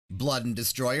Blood and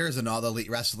Destroyers, and All Elite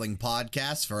Wrestling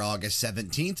podcast for August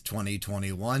 17th,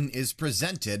 2021 is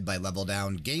presented by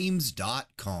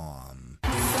LevelDownGames.com.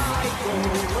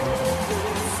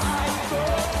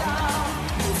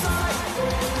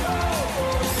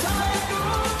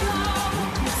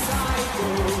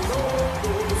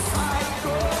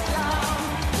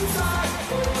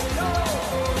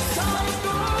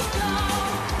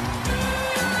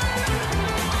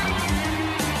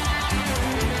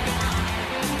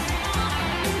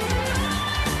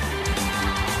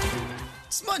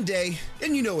 Monday,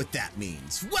 and you know what that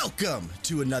means. Welcome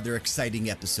to another exciting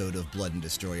episode of Blood and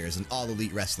Destroyers, an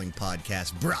all-elite wrestling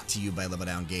podcast brought to you by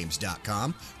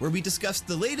LevelDownGames.com, where we discuss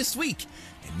the latest week.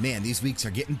 And man, these weeks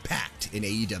are getting packed in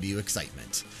AEW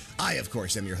excitement. I, of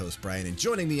course, am your host, Brian, and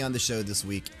joining me on the show this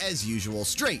week, as usual,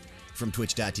 straight from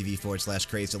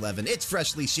twitch.tv/crazed11, it's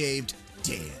freshly shaved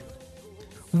Dan.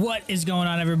 What is going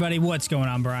on, everybody? What's going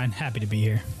on, Brian? Happy to be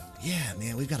here. Yeah,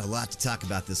 man, we've got a lot to talk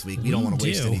about this week. We don't want to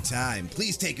waste any time.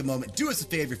 Please take a moment. Do us a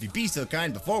favor if you'd be so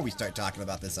kind. Before we start talking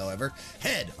about this, however,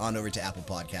 head on over to Apple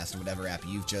Podcasts or whatever app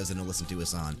you've chosen to listen to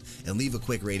us on and leave a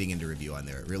quick rating and a review on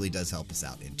there. It really does help us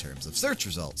out in terms of search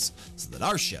results so that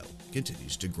our show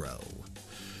continues to grow.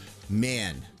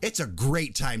 Man, it's a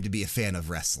great time to be a fan of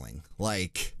wrestling.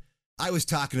 Like, I was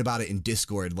talking about it in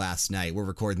Discord last night. We're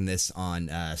recording this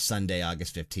on Sunday,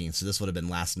 August 15th, so this would have been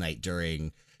last night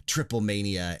during Triple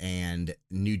Mania and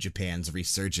New Japan's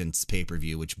Resurgence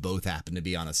pay-per-view, which both happened to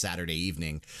be on a Saturday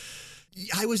evening.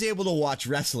 I was able to watch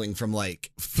wrestling from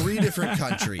like 3 different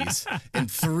countries and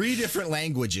 3 different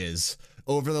languages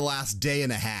over the last day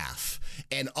and a half.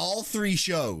 And all 3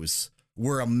 shows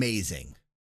were amazing.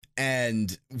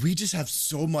 And we just have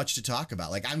so much to talk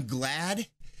about. Like, I'm glad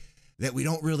that we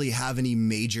don't really have any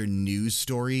major news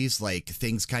stories. Like,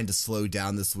 things kind of slowed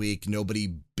down this week.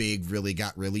 Nobody big really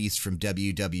got released from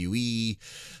WWE.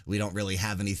 We don't really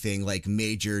have anything like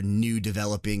major new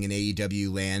developing in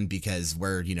AEW land because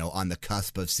we're, you know, on the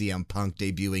cusp of CM Punk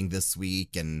debuting this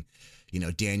week and, you know,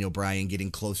 Daniel Bryan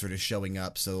getting closer to showing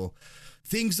up. So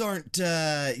things aren't,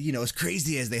 you know, as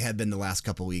crazy as they have been the last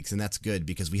couple weeks. And that's good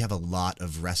because we have a lot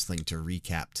of wrestling to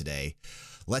recap today.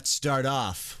 Let's start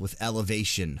off with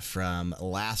Elevation from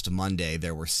last Monday.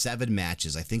 There were 7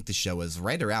 matches. I think the show was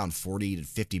right around 40 to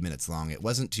 50 minutes long. It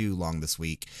wasn't too long this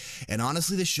week. And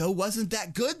honestly, the show wasn't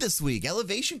that good this week.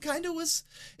 Elevation kind of was,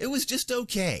 it was just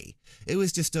okay. It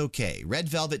was just okay. Red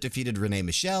Velvet defeated Renee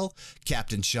Michelle.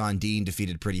 Captain Sean Dean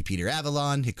defeated Pretty Peter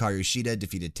Avalon. Hikaru Shida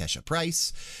defeated Tesha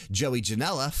Price. Joey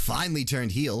Janela finally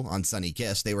turned heel on Sunny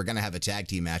Kiss. They were going to have a tag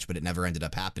team match, but it never ended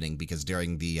up happening because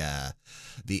during the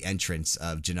entrance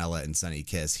of Janela and Sunny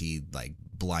Kiss, he like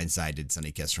blindsided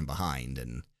Sunny Kiss from behind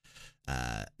and,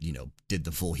 you know, did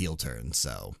the full heel turn.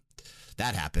 So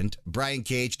that happened. Brian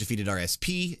Cage defeated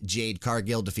RSP. Jade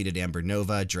Cargill defeated Amber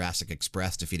Nova. Jurassic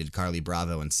Express defeated Carly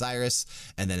Bravo and Cyrus.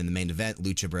 And then in the main event,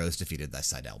 Lucha Bros defeated the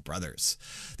Sydal Brothers.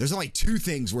 There's only 2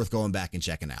 things worth going back and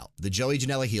checking out: the Joey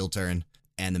Janela heel turn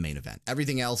and the main event.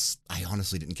 Everything else, I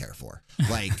honestly didn't care for.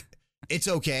 Like, it's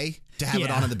okay to have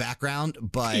it on in the background,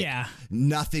 but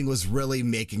nothing was really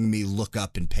making me look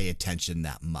up and pay attention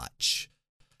that much.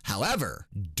 However,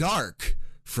 Dark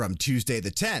from Tuesday the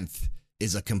 10th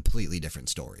is a completely different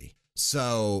story.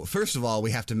 So, first of all,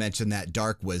 we have to mention that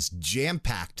Dark was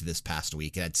jam-packed this past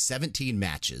week. It had 17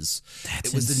 matches.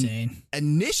 That's insane.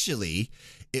 Initially,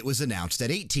 it was announced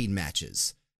at 18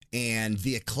 matches. And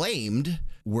the Acclaimed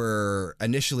were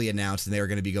initially announced, and they were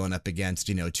going to be going up against,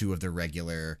 you know, 2 of the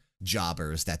regular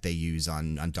jobbers that they use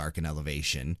on Dark and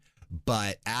Elevation.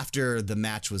 But after the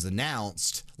match was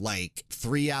announced, like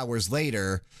 3 hours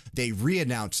later, they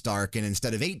re-announced Dark, and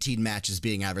instead of 18 matches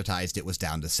being advertised, it was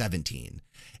down to 17.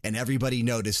 And everybody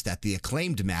noticed that the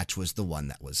Acclaimed match was the one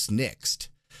that was nixed.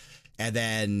 And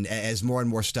then as more and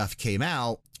more stuff came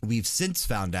out, we've since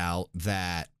found out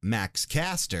that Max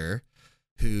Caster,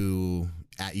 who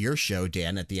at your show,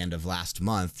 Dan, at the end of last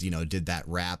month, you know, did that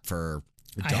rap for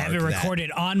Dark. I have it recorded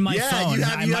on my phone.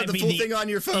 Yeah, you have the full thing on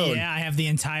your phone. Yeah, I have the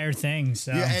entire thing.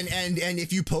 So yeah, and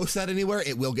if you post that anywhere,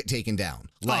 it will get taken down.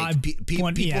 Like people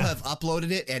have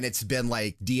uploaded it, and it's been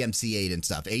like DMCA'd and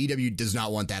stuff. AEW does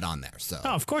not want that on there. So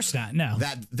of course not. No,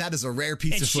 that is a rare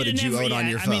piece of footage you own on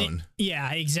your phone.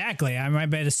 Yeah, exactly. I might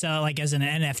be able to sell it like as an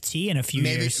NFT in a few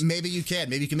years. Maybe you can.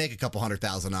 Maybe you can make a couple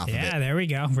 $100,000 off of it. Yeah, there we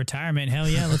go. Retirement. Hell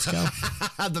yeah, let's go.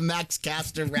 The Max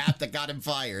Caster rap that got him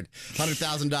fired.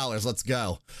 $100,000. Let's go.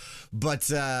 go. But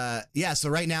yeah, so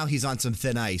right now he's on some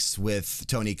thin ice with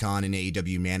Tony Khan and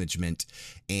AEW management.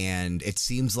 And it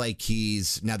seems like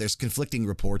now there's conflicting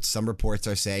reports. Some reports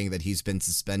are saying that he's been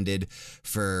suspended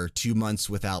for 2 months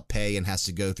without pay and has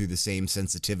to go through the same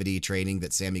sensitivity training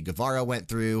that Sammy Guevara went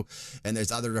through. And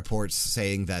there's other reports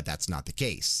saying that that's not the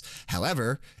case.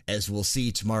 However, as we'll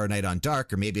see tomorrow night on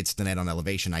Dark, or maybe it's the night on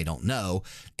Elevation, I don't know,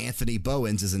 Anthony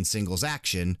Bowens is in singles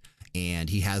action, and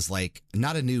he has like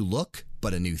not a new look,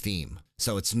 but a new theme.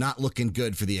 So it's not looking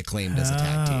good for the Acclaimed as a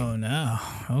tag team. Oh, no.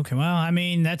 Okay, well, I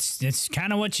mean, that's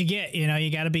kind of what you get. You know,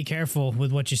 you got to be careful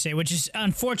with what you say, which is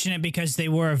unfortunate because they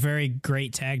were a very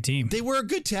great tag team. They were a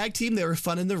good tag team. They were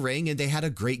fun in the ring, and they had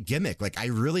a great gimmick. Like, I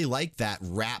really like that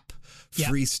rap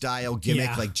freestyle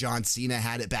gimmick. Like John Cena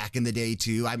had it back in the day,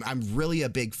 too. I'm really a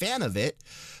big fan of it.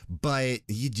 But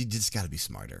you just got to be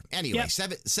smarter. Anyway,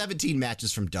 17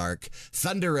 matches from Dark.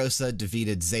 Thunder Rosa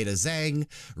defeated Zeta Zhang.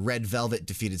 Red Velvet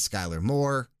defeated Skylar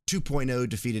Moore. 2.0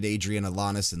 defeated Adrian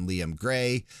Alanis and Liam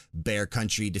Gray. Bear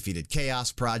Country defeated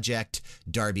Chaos Project.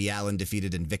 Darby Allin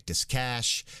defeated Invictus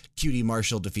Cash. Cutie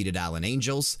Marshall defeated Alan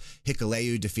Angels.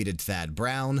 Hikuleu defeated Thad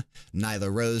Brown.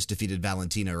 Nyla Rose defeated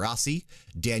Valentina Rossi.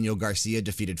 Daniel Garcia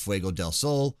defeated Fuego del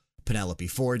Sol. Penelope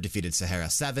Ford defeated Sahara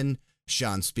 7.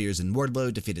 Sean Spears and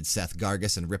Wardlow defeated Seth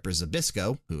Gargis and Ripper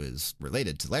Zabisco, who is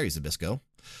related to Larry Zabisco.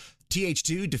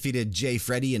 TH2 defeated Jay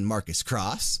Freddy and Marcus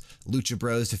Cross. Lucha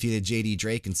Bros defeated JD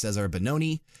Drake and Cesar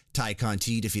Bononi. Ty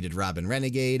Conti defeated Robin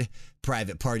Renegade.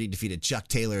 Private Party defeated Chuck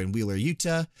Taylor and Wheeler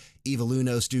Yuta. Eva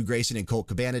Luno, Stu Grayson, and Colt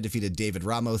Cabana defeated David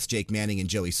Ramos, Jake Manning, and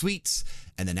Joey Sweets.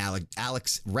 And then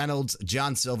Alex Reynolds,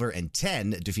 John Silver, and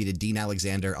 10 defeated Dean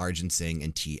Alexander, Arjun Singh,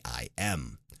 and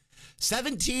TIM.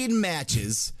 17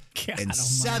 matches, and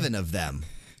 7 of them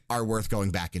are worth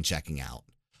going back and checking out.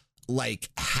 Like,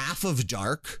 half of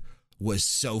Dark was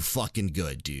so fucking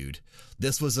good, dude.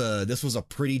 This was a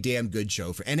pretty damn good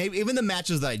show and even the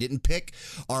matches that I didn't pick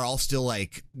are all still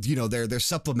like, you know, they're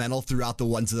supplemental throughout the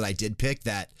ones that I did pick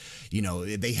that, you know,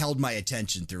 they held my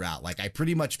attention throughout. Like I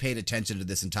pretty much paid attention to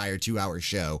this entire 2-hour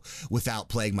show without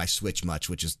playing my Switch much,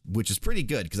 which is pretty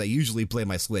good because I usually play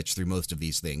my Switch through most of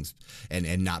these things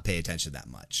and not pay attention that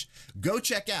much. Go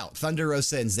check out Thunder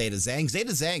Rosa and Zeta Zhang.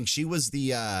 Zeta Zhang, she was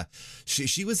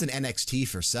she was in NXT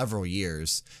for several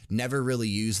years, never really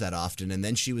used that often, and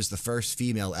then she was the first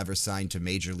female ever signed to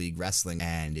Major League Wrestling,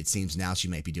 and it seems now she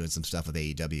might be doing some stuff with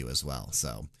AEW as well.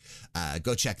 So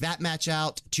go check that match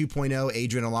out. 2.0,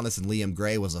 Adrian Alanis and Liam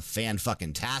Gray was a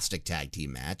fan-fucking-tastic tag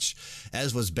team match,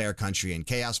 as was Bear Country and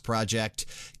Chaos Project.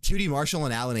 Cutie Marshall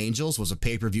and Alan Angels was a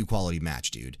pay-per-view quality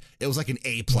match, dude. It was like an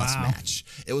A-plus match.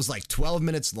 It was like 12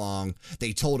 minutes long.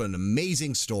 They told an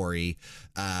amazing story.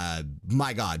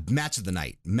 My God, match of the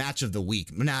night, match of the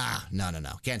week. No.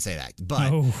 Can't say that.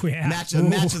 But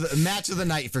match of the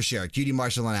night for sure. Cutie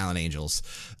Marshall and Alan Angels.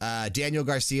 Daniel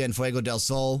Garcia and Fuego del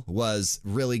Sol was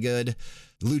really good.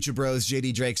 Lucha Bros,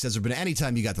 JD Drake says, but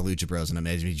anytime you got the Lucha Bros in them,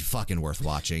 it's fucking worth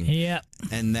watching. Yeah.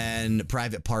 And then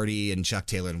Private Party and Chuck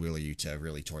Taylor and Wheeler Yuta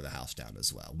really tore the house down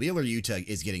as well. Wheeler Yuta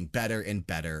is getting better and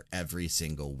better every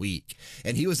single week.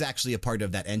 And he was actually a part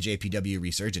of that NJPW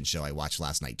Resurgence show I watched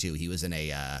last night, too. He was in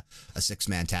a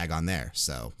 6-man tag on there.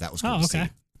 So that was cool to see.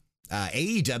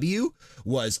 AEW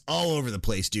was all over the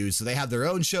place, dude. So they have their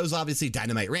own shows, obviously,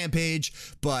 Dynamite Rampage,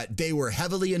 but they were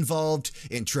heavily involved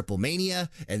in Triple Mania,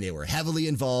 and they were heavily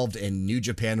involved in New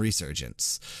Japan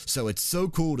Resurgence. So it's so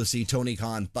cool to see Tony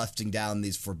Khan busting down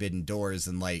these forbidden doors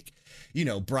and, like, you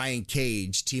know, Brian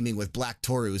Cage teaming with Black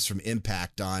Taurus from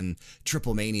Impact on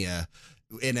Triple Mania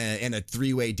in a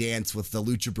 3-way dance with the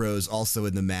Lucha Bros also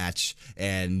in the match.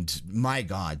 And my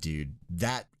God, dude,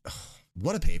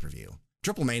 what a pay-per-view.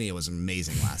 Triple Mania was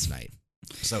amazing last night.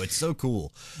 So it's so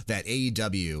cool that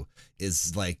AEW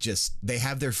is like they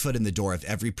have their foot in the door of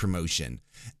every promotion.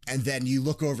 And then you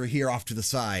look over here off to the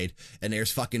side and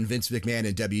there's fucking Vince McMahon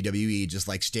and WWE just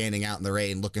like standing out in the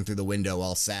rain looking through the window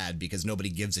all sad because nobody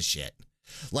gives a shit.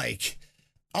 Like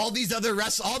all these other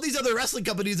wrestling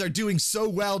companies are doing so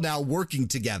well now working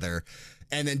together.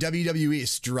 And then WWE is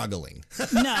struggling.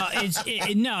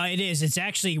 It is. It's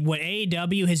actually what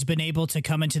AEW has been able to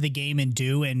come into the game and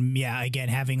do. And yeah, again,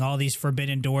 having all these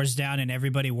forbidden doors down and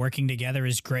everybody working together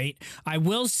is great. I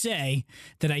will say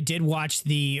that I did watch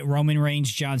the Roman Reigns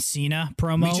John Cena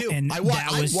promo. Me too. And I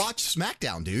watched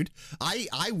SmackDown, dude.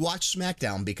 I watched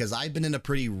SmackDown because I've been in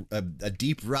a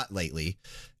deep rut lately.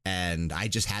 And I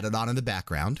just had it on in the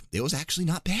background. It was actually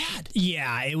not bad.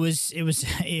 Yeah, it was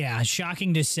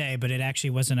shocking to say, but it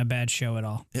actually wasn't a bad show at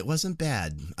all. It wasn't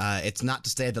bad. It's not to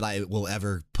say that I will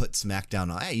ever put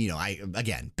SmackDown on.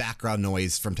 Again, background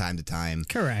noise from time to time.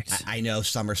 Correct. I know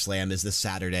SummerSlam is this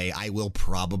Saturday. I will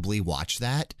probably watch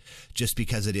that just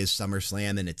because it is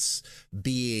SummerSlam and it's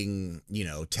being,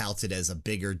 touted as a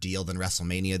bigger deal than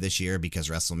WrestleMania this year because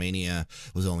WrestleMania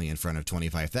was only in front of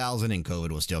 25,000 and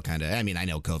COVID was still kind of, I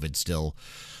know COVID's still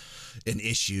an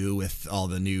issue with all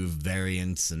the new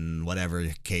variants and whatever,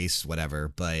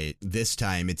 but this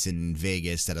time it's in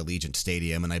Vegas at Allegiant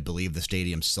Stadium, and I believe the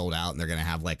stadium's sold out and they're going to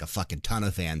have like a fucking ton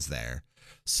of fans there.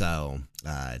 So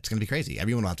it's going to be crazy.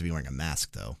 Everyone will have to be wearing a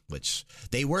mask though, which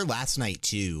they were last night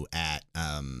too at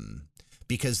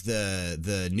because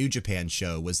the New Japan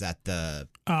show was at the...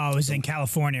 Oh, it was in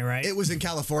California, right? It was in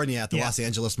California at the Los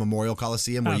Angeles Memorial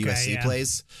Coliseum where USC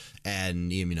plays. And,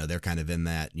 they're kind of in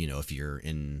that, if you're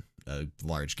in a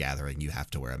large gathering, you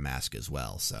have to wear a mask as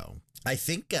well. So I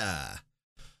think,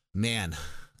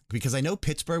 because I know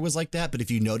Pittsburgh was like that, but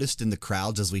if you noticed in the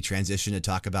crowds as we transition to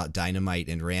talk about Dynamite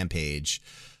and Rampage,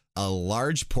 a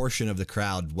large portion of the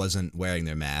crowd wasn't wearing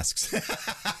their masks.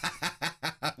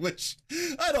 Which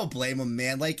I don't blame them,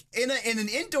 man. Like in an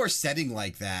indoor setting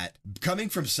like that, coming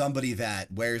from somebody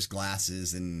that wears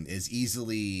glasses and is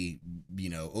easily,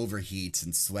 overheats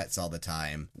and sweats all the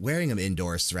time, wearing them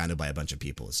indoors surrounded by a bunch of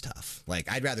people is tough.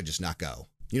 Like I'd rather just not go.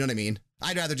 You know what I mean?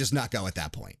 I'd rather just not go at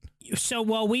that point. So,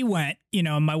 we went,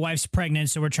 my wife's pregnant,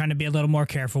 so we're trying to be a little more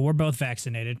careful. We're both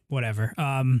vaccinated, whatever.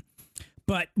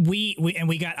 But we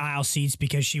got aisle seats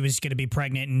because she was going to be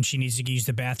pregnant and she needs to use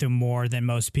the bathroom more than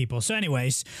most people. So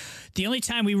anyways, the only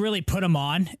time we really put them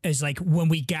on is like when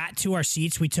we got to our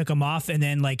seats, we took them off. And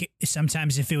then like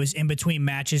sometimes if it was in between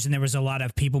matches and there was a lot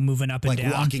of people moving up and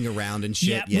down. Like walking around and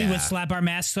shit. We would slap our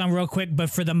masks on real quick. But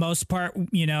for the most part,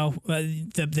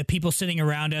 the people sitting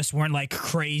around us weren't like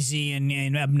crazy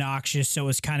and obnoxious. So it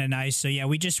was kind of nice. So yeah,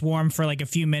 we just wore them for like a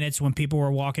few minutes when people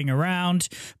were walking around.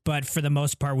 But for the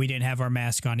most part, we didn't have our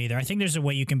mask on either. I think there's a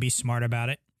way you can be smart about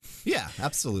it. Yeah,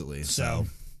 absolutely. So,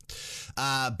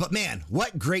 but man,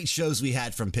 what great shows we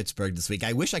had from Pittsburgh this week.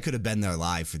 I wish I could have been there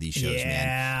live for these shows,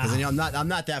 man. Because I'm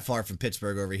not that far from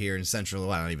Pittsburgh over here in central,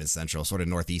 well, not even central, sort of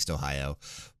northeast Ohio.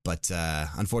 But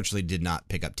unfortunately did not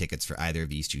pick up tickets for either of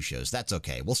these two shows. That's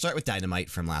okay. We'll start with Dynamite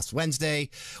from last Wednesday.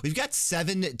 We've got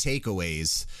 7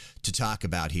 takeaways to talk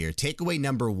about here. Takeaway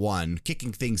number 1,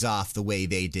 kicking things off the way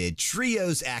they did.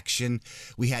 Trios action.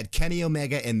 We had Kenny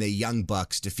Omega and the Young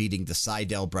Bucks defeating the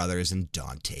Sydal brothers and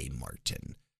Dante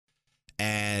Martin.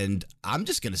 And I'm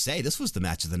just going to say this was the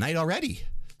match of the night already.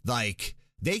 Like,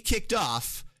 they kicked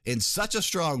off in such a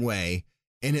strong way,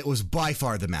 and it was by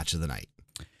far the match of the night.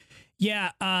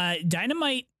 Yeah,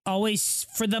 Dynamite always,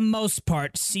 for the most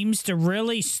part, seems to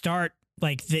really start,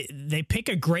 like, they pick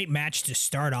a great match to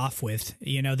start off with.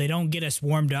 They don't get us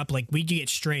warmed up. Like, we get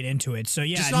straight into it. So,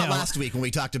 yeah. Just not last week when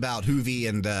we talked about Hoovy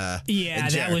and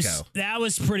Jericho. that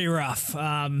was pretty rough.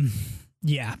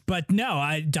 Yeah, but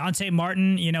no, Dante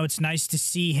Martin, it's nice to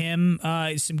see him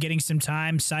getting some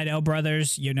time. Sydal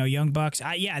brothers, Young Bucks.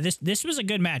 This was a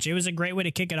good match. It was a great way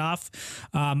to kick it off.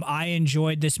 I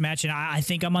enjoyed this match, and I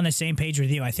think I'm on the same page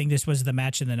with you. I think this was the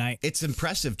match of the night. It's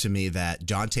impressive to me that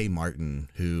Dante Martin,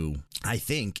 who I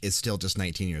think is still just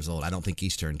 19 years old. I don't think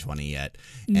he's turned 20 yet.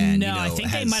 And, I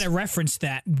think they might have referenced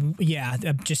that. Yeah,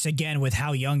 just again with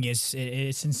how young he is,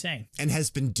 it's insane. And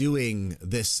has been doing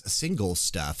this single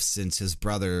stuff since his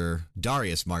brother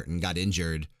Darius Martin got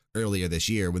injured earlier this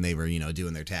year when they were,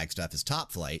 doing their tag stuff as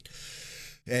Top Flight.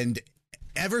 And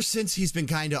ever since he's been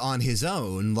kind of on his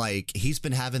own, like he's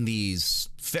been having these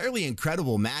fairly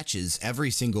incredible matches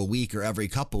every single week or every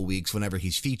couple weeks whenever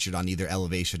he's featured on either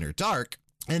Elevation or Dark.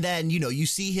 And then, you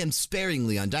see him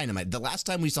sparingly on Dynamite. The last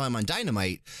time we saw him on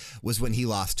Dynamite was when he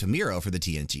lost to Miro for the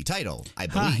TNT title, I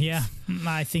believe. Yeah,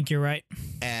 I think you're right.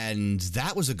 And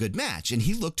that was a good match, and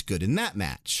he looked good in that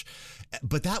match.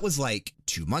 But that was like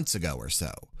 2 months ago or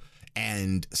so.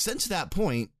 And since that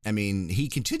point, he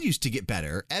continues to get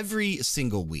better every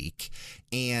single week.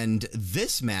 And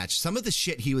this match, some of the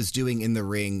shit he was doing in the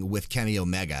ring with Kenny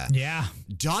Omega. Yeah.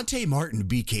 Dante Martin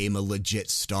became a legit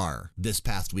star this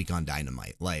past week on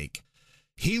Dynamite. Like,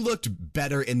 he looked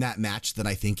better in that match than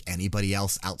I think anybody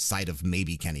else outside of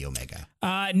maybe Kenny Omega.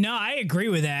 No, I agree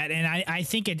with that. And I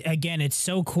think, it's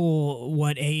so cool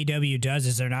what AEW does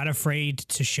is they're not afraid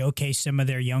to showcase some of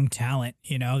their young talent.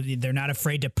 They're not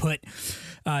afraid to put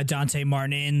Dante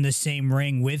Martin in the same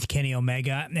ring with Kenny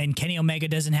Omega, and Kenny Omega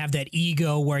doesn't have that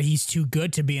ego where he's too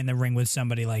good to be in the ring with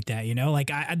somebody like that. You know,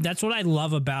 like that's what I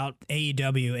love about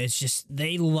AEW. It's just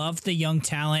they love the young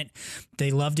talent.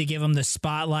 They love to give them the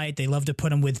spotlight. They love to put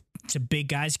them with to big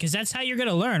guys because that's how you're going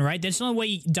to learn, right? That's the only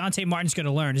way Dante Martin's going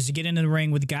to learn is to get into the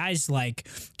ring with guys like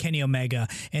Kenny Omega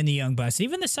and the Young Bucks,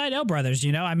 even the Sydal brothers.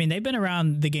 You know, I mean, they've been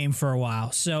around the game for a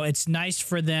while, so it's nice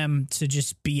for them to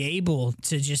just be able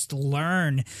to just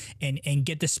learn and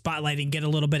get the spotlight and get a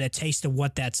little bit of taste of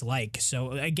what that's like.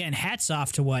 So again, hats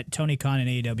off to what Tony Khan and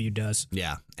AEW does.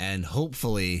 Yeah, and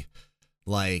hopefully,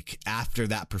 like, after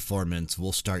that performance,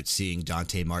 we'll start seeing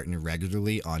Dante Martin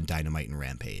regularly on Dynamite and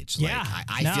Rampage. Like, Yeah,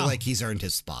 I feel like he's earned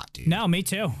his spot, dude. No, me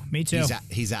too. Me too.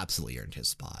 He's absolutely earned his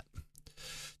spot.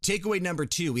 Takeaway number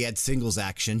 2, we had singles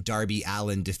action. Darby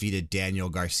Allin defeated Daniel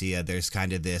Garcia. There's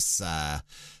kind of this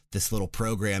little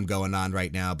program going on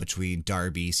right now between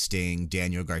Darby, Sting,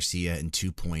 Daniel Garcia, and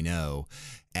 2.0.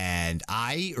 And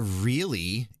I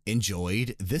really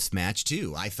enjoyed this match,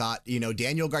 too. I thought,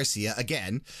 Daniel Garcia,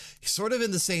 again, sort of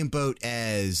in the same boat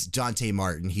as Dante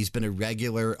Martin. He's been a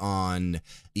regular on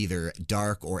either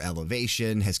Dark or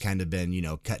Elevation, has kind of been,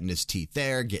 cutting his teeth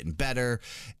there, getting better.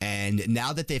 And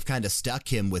now that they've kind of stuck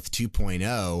him with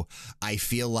 2.0, I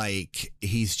feel like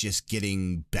he's just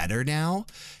getting better now.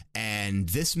 And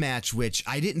this match, which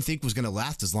I didn't think was going to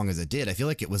last as long as it did, I feel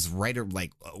like it was right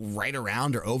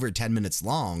around or over 10 minutes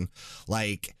long.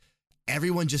 Like,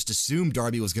 everyone just assumed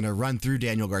Darby was going to run through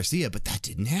Daniel Garcia, but that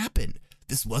didn't happen.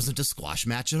 This wasn't a squash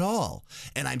match at all.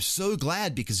 And I'm so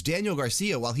glad because Daniel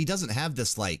Garcia, while he doesn't have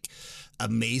this like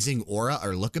amazing aura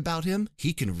or look about him,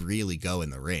 he can really go in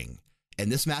the ring.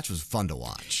 And this match was fun to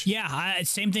watch. Yeah,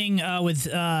 same thing with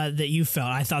that you felt.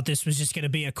 I thought this was just going to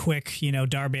be a quick,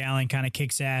 Darby Allin kind of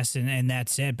kicks ass and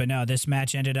that's it. But no, this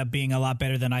match ended up being a lot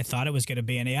better than I thought it was going to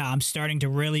be. And yeah, I'm starting to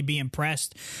really be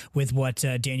impressed with what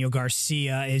Daniel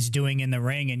Garcia is doing in the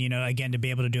ring. And, again, to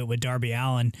be able to do it with Darby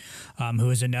Allin, who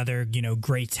is another,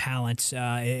 great talent.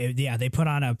 They put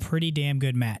on a pretty damn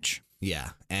good match. Yeah,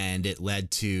 and it led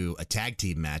to a tag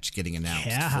team match getting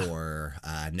announced for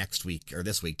next week, or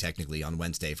this week technically, on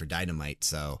Wednesday for Dynamite.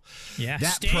 So yeah,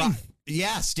 Sting.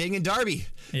 Sting and Darby.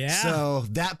 Yeah. So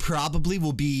that probably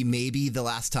will be maybe the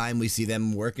last time we see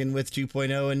them working with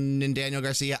 2.0 and Daniel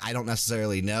Garcia. I don't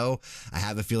necessarily know. I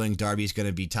have a feeling Darby's going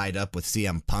to be tied up with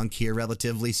CM Punk here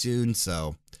relatively soon,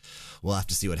 so we'll have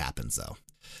to see what happens, though.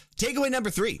 Takeaway number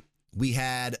 3, we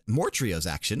had more trios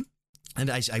action. And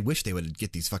I wish they would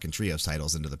get these fucking trios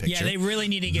titles into the picture. Yeah, they really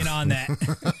need to get on that.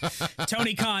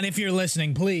 Tony Khan, if you're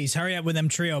listening, please hurry up with them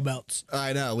trio belts.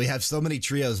 I know. We have so many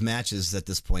trios matches at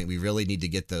this point. We really need to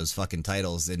get those fucking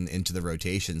titles into the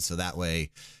rotation so that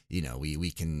way,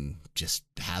 we can just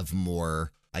have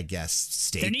more, I guess,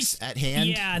 stakes at hand.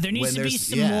 Yeah, there needs to be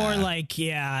some more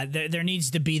there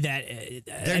needs to be that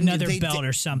another belt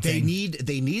or something.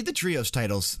 They need the trios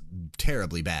titles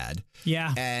terribly bad.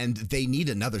 Yeah. And they need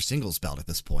another singles belt at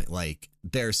this point. Like,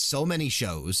 there's so many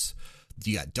shows.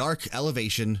 You got Dark,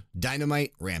 Elevation,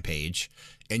 Dynamite, Rampage,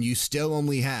 and you still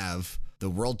only have the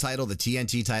world title, the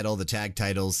TNT title, the tag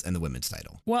titles, and the women's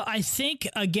title. Well, I think,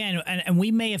 again, and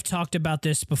we may have talked about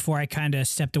this before I kind of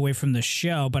stepped away from the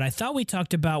show, but I thought we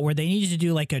talked about where they needed to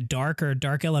do like a Dark or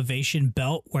Dark Elevation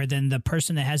belt where then the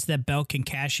person that has that belt can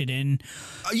cash it in.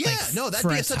 That'd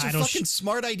be such a fucking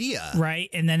smart idea. Right?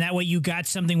 And then that way you got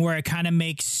something where it kind of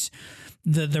makes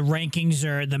the rankings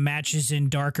or the matches in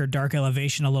Dark or Dark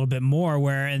Elevation a little bit more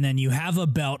and then you have a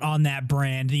belt on that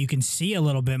brand that you can see a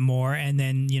little bit more and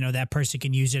then, that person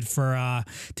can use it for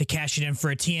to cash it in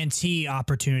for a TNT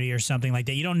opportunity or something like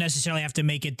that. You don't necessarily have to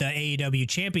make it the AEW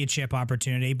championship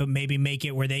opportunity, but maybe make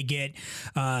it where they get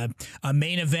a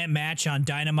main event match on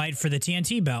Dynamite for the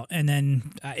TNT belt. And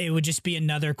then it would just be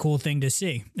another cool thing to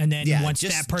see. And then once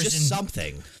that person, just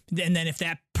something. And then if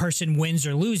that person wins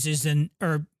or loses,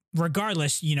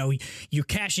 regardless, you're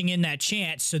cashing in that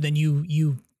chance. So then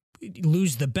you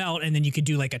lose the belt and then you could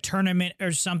do like a tournament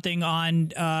or something on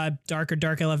Dark or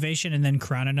Dark Elevation and then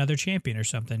crown another champion or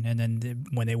something. And then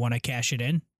when they want to cash it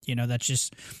in, that's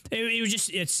just,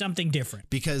 it's something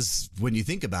different. Because when you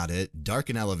think about it, Dark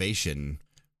and Elevation,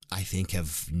 I think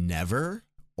have never,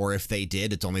 or if they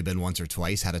did, it's only been once or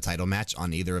twice, had a title match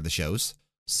on either of the shows.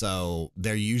 So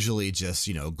they're usually just,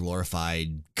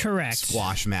 glorified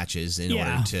squash matches in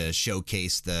order to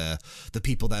showcase the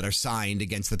people that are signed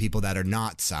against the people that are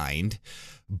not signed.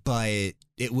 But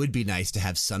it would be nice to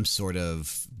have some sort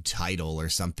of title or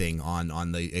something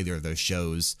on either of those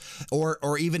shows.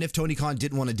 Or even if Tony Khan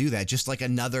didn't want to do that, just like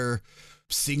another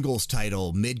singles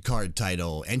title, mid-card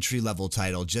title, entry-level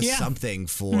title, just something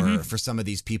for some of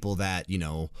these people that,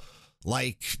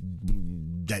 like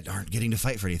that aren't getting to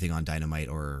fight for anything on Dynamite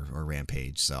or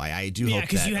Rampage. So I do hope that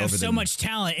because you have so much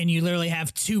talent and you literally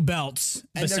have 2 belts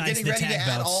and besides they're getting the ready tag to add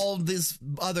belts. all this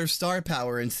other star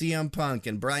power and CM Punk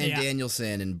and Bryan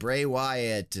Danielson and Bray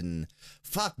Wyatt and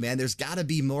fuck, man, there's got to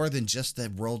be more than just the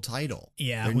world title.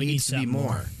 Yeah, there we needs need to be something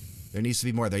more. more. There needs to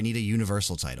be more. They need a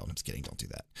universal title. I'm just kidding. Don't do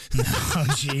that. Oh,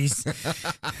 jeez.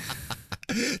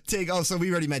 So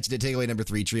we already mentioned it. Takeaway number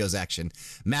 3, trios action.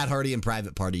 Matt Hardy and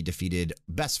Private Party defeated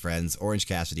Best Friends, Orange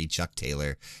Cassidy, Chuck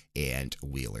Taylor, and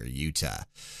Wheeler Yuta.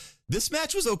 This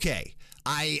match was okay.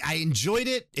 I enjoyed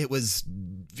it. It was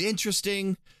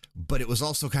interesting, but it was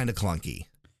also kind of clunky.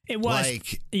 It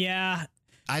was.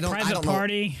 I don't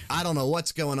Party. know. I don't know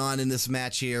what's going on in this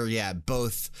match here. Yeah,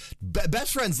 both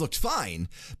Best Friends looked fine,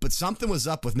 but something was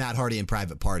up with Matt Hardy and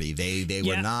Private Party. They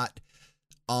were not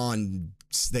on.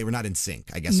 They were not in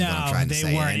sync, I guess is what I'm trying to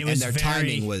say. Weren't. And their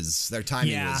timing was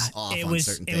off on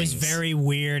certain things. It was very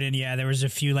weird, and there was a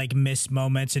few like missed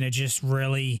moments, and it just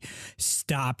really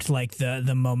stopped like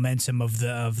the momentum of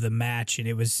the match, and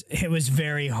it was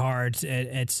very hard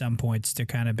at some points to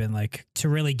kind of been like to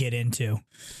really get into.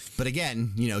 But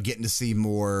again, getting to see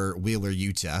more Wheeler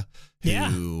Yuta,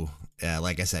 who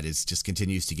like I said, just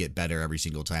continues to get better every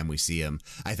single time we see him.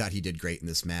 I thought he did great in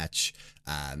this match.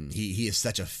 He is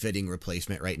such a fitting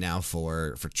replacement right now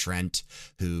for Trent,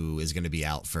 who is going to be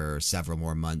out for several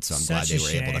more months. So I'm glad they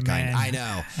were able to I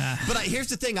know. But here's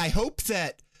the thing. I hope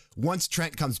that once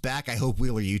Trent comes back, I hope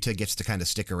Wheeler Yuta gets to kind of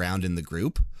stick around in the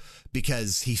group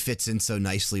because he fits in so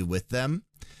nicely with them.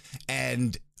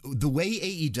 And the way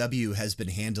AEW has been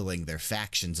handling their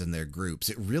factions and their groups,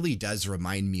 it really does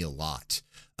remind me a lot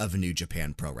of New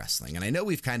Japan Pro Wrestling. And I know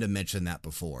we've kind of mentioned that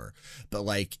before, but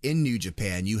like in New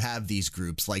Japan, you have these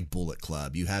groups like Bullet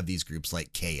Club, you have these groups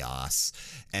like Chaos,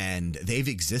 and they've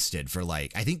existed for I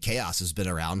think Chaos has been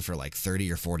around for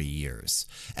 30 or 40 years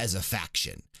as a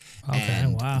faction. Okay,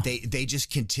 and wow. They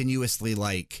just continuously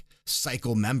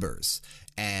cycle members.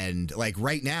 And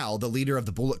right now, the leader of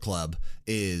the Bullet Club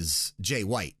is Jay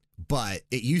White, but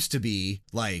it used to be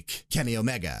Kenny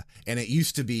Omega, and it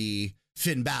used to be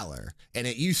Finn Balor, and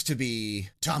it used to be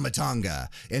Tama Tonga,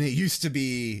 and it used to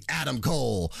be Adam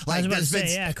Cole. There's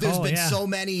been so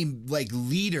many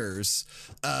leaders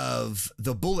of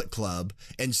the Bullet Club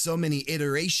and so many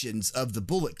iterations of the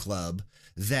Bullet Club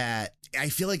that I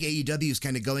feel like AEW is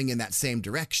kind of going in that same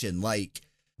direction.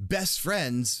 Best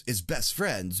Friends is Best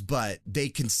Friends, but they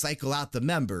can cycle out the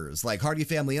members. Hardy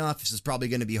Family Office is probably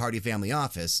going to be Hardy Family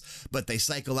Office, but they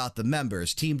cycle out the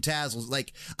members. Team Tazzles,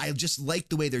 I just like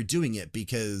the way they're doing it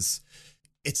because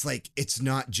it's it's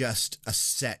not just a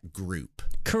set group.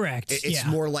 Correct. It's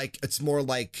more like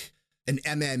an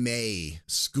MMA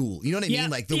school. You know what I mean?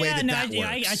 The way that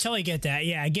works. I totally get that.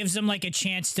 Yeah, it gives them a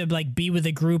chance to be with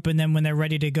a group, and then when they're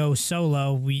ready to go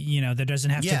solo, there doesn't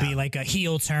have to be a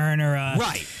heel turn or a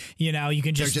right. You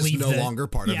can just they're just leave no longer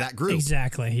part of that group.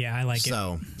 Exactly. Yeah, I like it.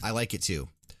 So I like it too.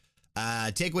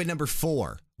 Takeaway number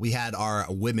 4. We had our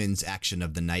women's action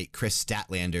of the night. Chris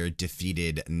Statlander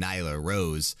defeated Nyla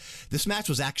Rose. This match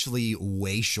was actually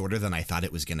way shorter than I thought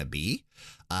it was going to be.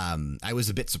 I was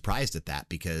a bit surprised at that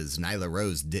because Nyla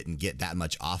Rose didn't get that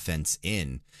much offense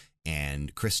in,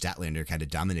 and Chris Statlander kind of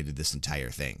dominated this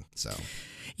entire thing. So,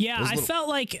 yeah, I felt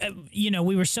like,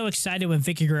 we were so excited when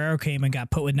Vicky Guerrero came and got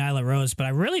put with Nyla Rose, but I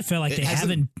really feel like they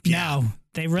haven't done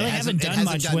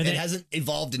much with it. It hasn't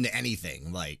evolved into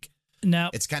anything.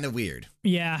 No, it's kind of weird.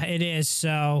 Yeah, it is.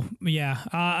 So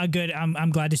yeah, good.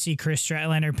 I'm glad to see Chris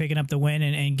Statlander picking up the win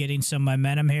and getting some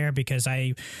momentum here because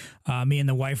me and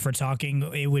the wife were talking.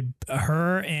 It would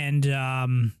her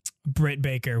and Britt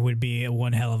Baker would be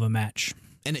one hell of a match.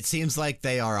 And it seems like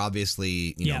they are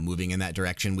obviously, moving in that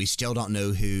direction. We still don't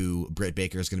know who Britt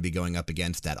Baker is going to be going up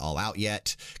against at All Out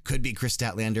yet. Could be Chris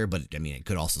Statlander, but I mean, it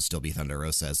could also still be Thunder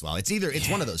Rosa as well. It's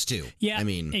one of those two. Yeah, I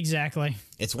mean, exactly.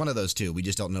 It's one of those two. We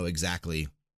just don't know exactly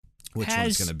which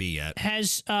one's going to be yet.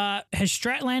 Has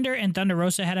Statlander and Thunder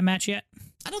Rosa had a match yet?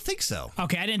 I don't think so.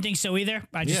 Okay, I didn't think so either.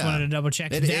 I just wanted to double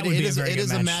check. It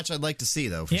is a match I'd like to see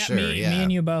though, for sure. Me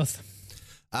and you both.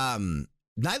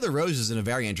 Nyla Rose is in a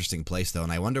very interesting place, though,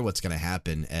 and I wonder what's going to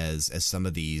happen as some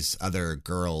of these other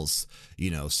girls,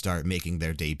 start making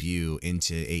their debut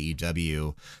into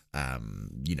AEW.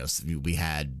 We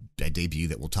had a debut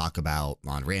that we'll talk about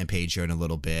on Rampage here in a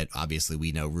little bit. Obviously,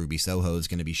 we know Ruby Soho is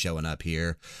going to be showing up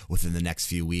here within the next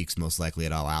few weeks, most likely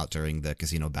at All Out during the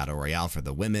Casino Battle Royale for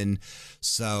the women.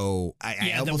 So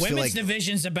I the women's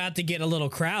division's about to get a little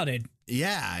crowded.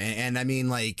 Yeah, and I mean,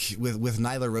 like with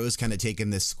Nyla Rose kind of taking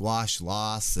this squash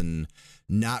loss and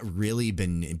not really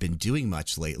been doing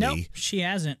much lately. Nope, she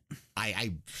hasn't.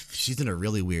 She's in a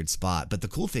really weird spot. But the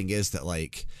cool thing is that,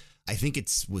 like, I think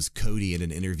was Cody in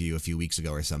an interview a few weeks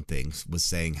ago or something was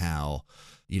saying how,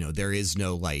 you know, there is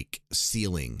no like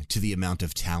ceiling to the amount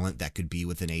of talent that could be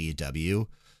within AEW.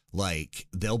 Like,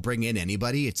 they'll bring in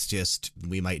anybody. It's just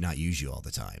we might not use you all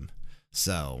the time.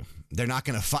 So they're not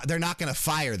gonna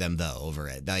fire them though over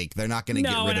it. Like, they're not gonna get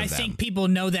rid of them. No, and I think people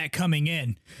know that coming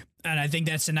in. And I think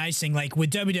that's the nice thing. Like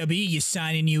with WWE, you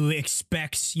sign and you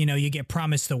expect, you know, you get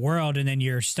promised the world and then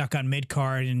you're stuck on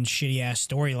mid-card and shitty ass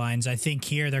storylines. I think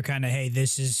here they're kind of, hey,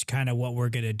 this is kind of what we're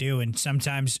going to do. And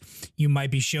sometimes you might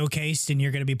be showcased and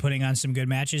you're going to be putting on some good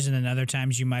matches. And then other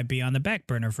times you might be on the back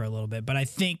burner for a little bit. But I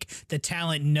think the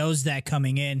talent knows that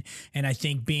coming in. And I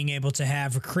think being able to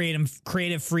have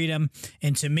creative freedom.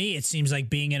 And to me, it seems like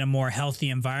being in a more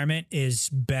healthy environment is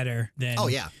better than,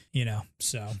 you know,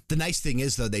 so. The nice thing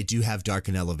is, though, they do have Dark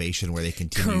and Elevation where they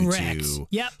continue to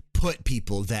put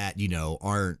people that, you know,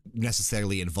 aren't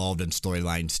necessarily involved in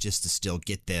storylines just to still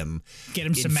get them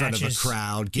in some front matches. Of a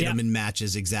crowd, get them in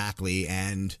matches. Exactly.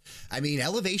 And I mean,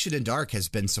 Elevation and Dark has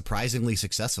been surprisingly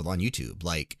successful on YouTube.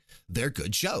 Like, they're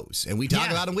good shows and we talk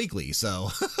about them weekly. So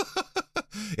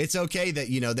it's okay that,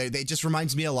 you know, they just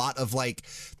reminds me a lot of like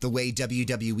the way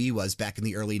WWE was back in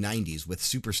the early 90s with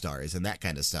superstars and that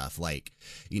kind of stuff. Like,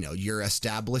 you know, you're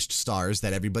established stars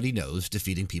that everybody knows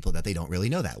defeating people that they don't really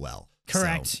know that well.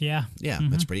 Correct. So, yeah.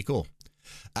 That's pretty cool.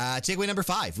 Takeaway number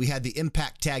 5, we had the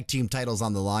Impact Tag Team titles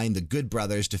on the line. The Good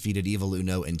Brothers defeated Evil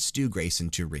Uno and Stu Grayson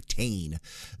to retain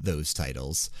those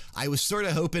titles. I was sort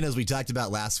of hoping, as we talked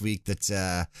about last week,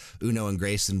 that Uno and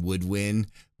Grayson would win,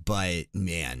 but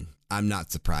man, I'm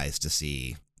not surprised to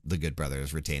see the Good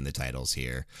Brothers retain the titles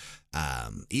here.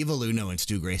 Evil Uno and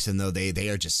Stu Grayson, though, they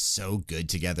are just so good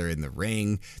together in the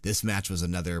ring. This match was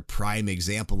another prime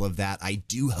example of that. I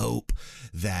do hope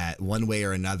that one way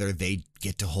or another they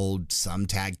get to hold some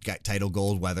tag title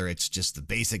gold, whether it's just the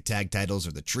basic tag titles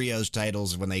or the trios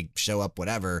titles when they show up,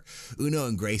 whatever. Uno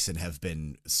and Grayson have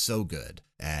been so good.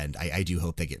 And I do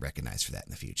hope they get recognized for that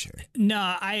in the future.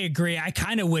 No, I agree. I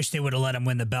kind of wish they would have let them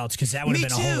win the belts because that would have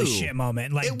been a holy shit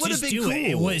moment. Like, it would have been cool.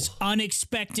 It was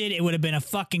unexpected. It would have been a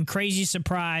fucking crazy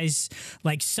surprise.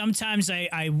 Like, sometimes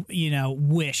I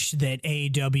wish that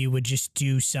AEW would just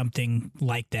do something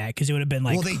like that because it would have been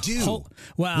like, well, they do.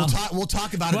 We'll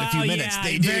talk about it in a few minutes. Yeah,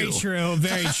 they do. Very true.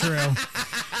 Very true.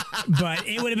 But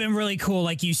it would have been really cool,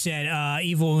 like you said.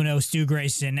 Evil Uno, Stu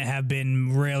Grayson have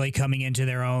been really coming into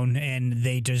their own, and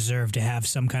they deserve to have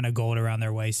some kind of gold around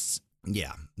their waists.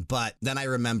 Yeah, but then I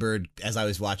remembered as I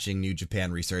was watching New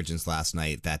Japan Resurgence last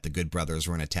night that the Good Brothers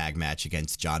were in a tag match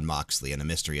against Jon Moxley and a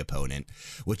mystery opponent,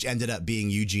 which ended up being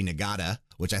Yuji Nagata,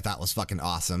 which I thought was fucking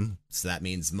awesome. So that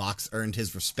means Mox earned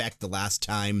his respect the last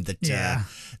time that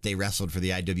they wrestled for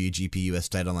the IWGP US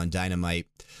title on Dynamite.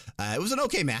 It was an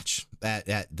okay match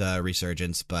at the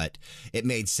Resurgence, but it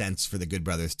made sense for the Good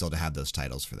Brothers still to have those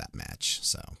titles for that match,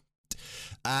 so...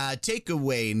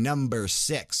 takeaway number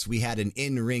 6, we had an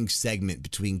in-ring segment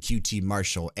between QT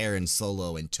Marshall, Aaron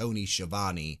Solo, and Tony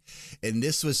Schiavone. And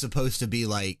this was supposed to be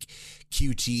like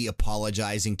QT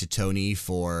apologizing to Tony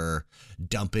for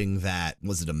dumping that,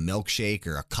 was it a milkshake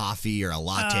or a coffee or a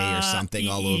latte or something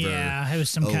all over? Yeah, it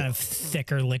was some kind of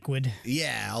thicker liquid.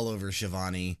 Yeah, all over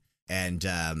Schiavone. And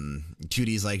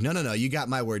QT's like, no, you got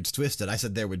my words twisted. I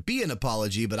said there would be an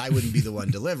apology, but I wouldn't be the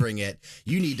one delivering it.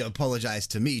 You need to apologize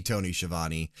to me, Tony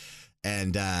Schiavone.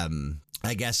 And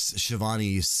I guess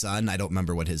Schiavone's son, I don't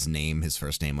remember what his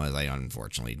first name was. I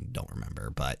unfortunately don't remember.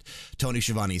 But Tony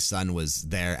Schiavone's son was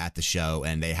there at the show,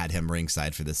 and they had him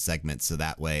ringside for this segment. So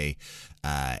that way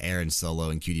Aaron Solo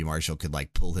and QT Marshall could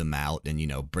like pull him out and, you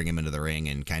know, bring him into the ring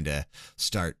and kind of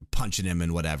start punching him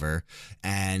and whatever.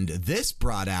 And this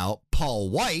brought out Paul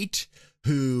White,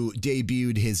 who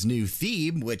debuted his new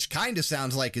theme, which kind of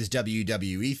sounds like his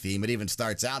WWE theme. It even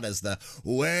starts out as the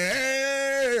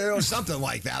well, something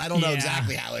like that. I don't know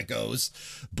exactly how it goes,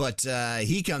 but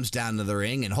he comes down to the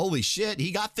ring and holy shit,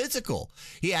 he got physical.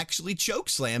 He actually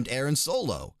chokeslammed Aaron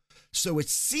Solo. So it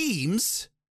seems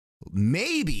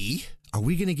maybe, are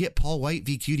we going to get Paul White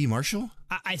v. QT Marshall?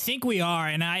 I think we are,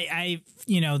 and I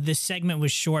this segment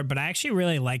was short, but I actually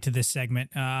really liked this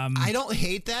segment. I don't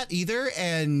hate that either,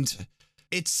 and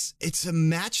it's a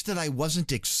match that I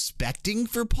wasn't expecting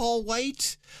for Paul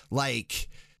White. Like,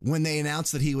 when they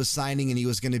announced that he was signing and he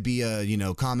was going to be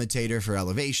a, commentator for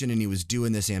Elevation and he was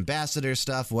doing this ambassador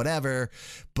stuff, whatever,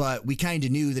 but we kind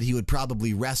of knew that he would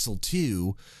probably wrestle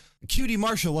too. QT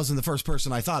Marshall wasn't the first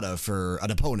person I thought of for an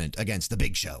opponent against the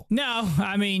Big Show. No,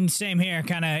 I mean, same here.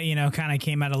 Kind of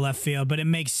came out of left field, but it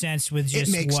makes sense with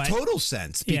just it makes total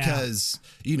sense because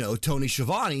Tony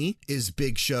Schiavone is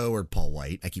Big Show, or Paul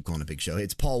White. I keep calling it Big Show.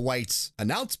 It's Paul White's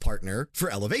announce partner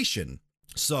for Elevation.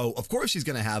 So, of course, he's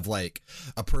going to have like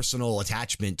a personal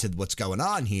attachment to what's going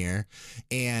on here.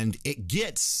 And it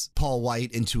gets Paul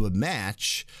White into a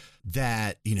match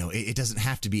that, it doesn't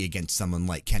have to be against someone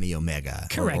like Kenny Omega.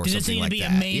 Correct. Or it doesn't need to be a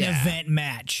main Yeah. event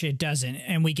match. It doesn't.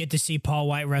 And we get to see Paul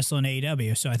White wrestle in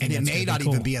AEW. So I think and it may not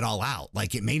cool. even be at All Out.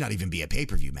 Like, it may not even be a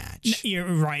pay-per-view match. You're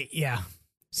right. Yeah.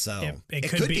 So it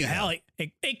could be. Hell,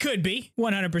 it could be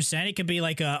 100%. It could be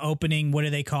like a opening. What do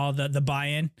they call the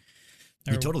buy-in?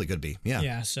 It totally could be. Yeah.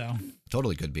 Yeah. So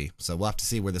totally could be. So we'll have to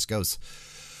see where this goes.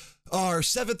 Our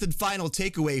seventh and final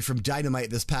takeaway from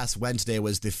Dynamite this past Wednesday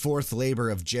was the fourth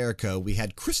labor of Jericho. We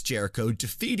had Chris Jericho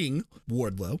defeating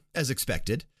Wardlow as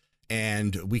expected,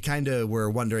 and we kind of were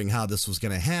wondering how this was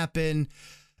going to happen.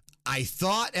 I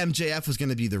thought MJF was going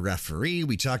to be the referee.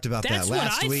 We talked about that last week.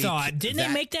 That's what I thought. Didn't they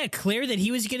make that clear that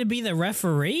he was going to be the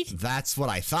referee? That's what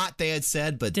I thought they had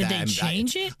said, but did they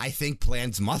change it? I think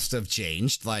plans must have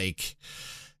changed. Like,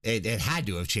 it had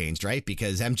to have changed, right?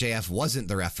 Because MJF wasn't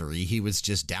the referee. He was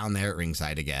just down there at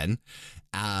ringside again.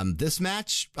 This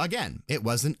match, again, it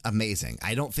wasn't amazing.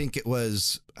 I don't think it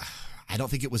was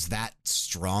that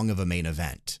strong of a main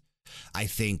event. I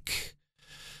think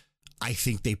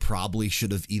they probably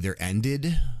should have either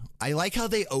ended. I like how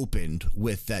they opened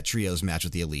with that trios match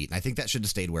with the Elite, and I think that should have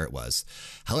stayed where it was.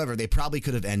 However, they probably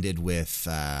could have ended with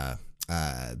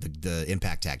the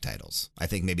Impact Tag titles. I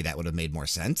think maybe that would have made more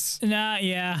sense. Nah,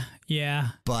 yeah.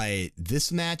 But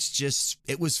this match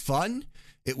it was fun.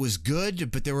 It was good,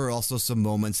 but there were also some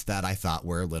moments that I thought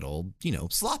were a little,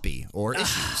 sloppy or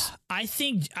issues. I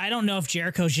don't know if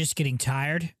Jericho's just getting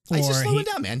tired. He's just slowing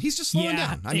down, man. He's just slowing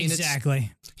down. I mean,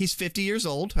 exactly. He's 50 years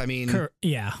old. I mean,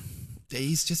 yeah.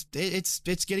 He's just,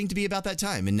 it's getting to be about that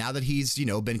time. And now that he's,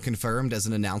 been confirmed as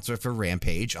an announcer for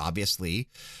Rampage, obviously,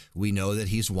 we know that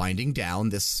he's winding down.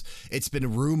 It's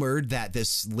been rumored that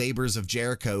this Labors of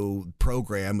Jericho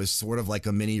program is sort of like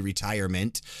a mini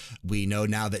retirement. We know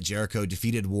now that Jericho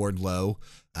defeated Wardlow.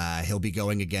 He'll be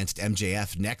going against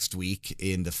MJF next week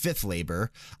in the fifth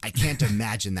labor. I can't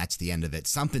imagine that's the end of it.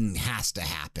 Something has to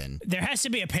happen. There has to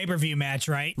be a pay-per-view match,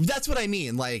 right? That's what I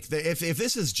mean. Like, if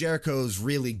this is Jericho's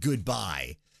really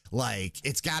goodbye, like,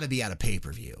 it's got to be at a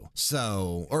pay-per-view.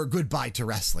 So, or goodbye to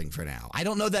wrestling for now. I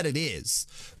don't know that it is,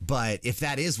 but if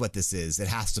that is what this is, it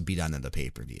has to be done in the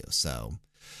pay-per-view. So,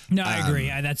 no, I agree.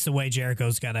 That's the way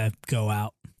Jericho's got to go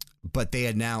out. But they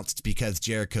announced, because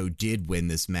Jericho did win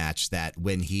this match, that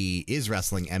when he is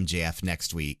wrestling MJF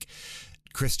next week,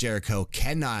 Chris Jericho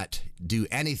cannot do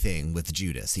anything with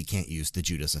Judas. He can't use the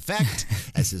Judas effect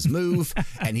as his move,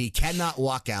 and he cannot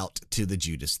walk out to the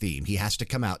Judas theme. He has to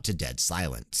come out to dead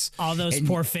silence. All those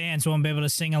poor fans won't be able to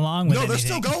sing along with it. No, they're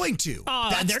still going to.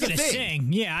 Oh, they're going to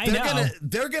sing. Yeah, I know.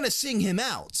 They're going to sing him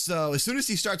out. So as soon as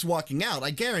he starts walking out,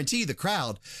 I guarantee the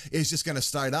crowd is just going to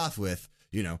start off with,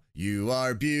 you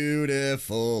are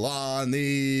beautiful on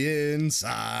the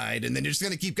inside. And then you're just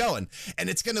going to keep going. And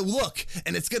it's going to look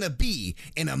and it's going to be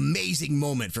an amazing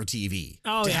moment for TV.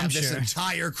 Oh, to yeah, have I'm this sure.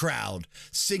 entire crowd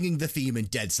singing the theme in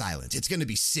dead silence. It's going to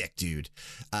be sick, dude.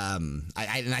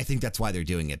 I think that's why they're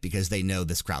doing it, because they know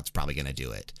this crowd's probably going to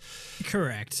do it.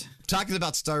 Correct. Talking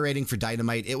about star rating for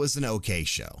Dynamite, it was an okay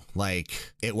show.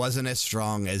 Like, it wasn't as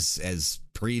strong as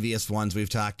previous ones we've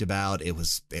talked about. It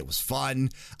was fun.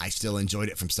 I still enjoyed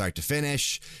it from start to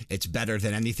finish. It's better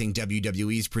than anything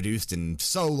WWE's produced in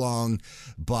so long,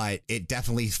 but it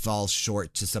definitely falls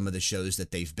short to some of the shows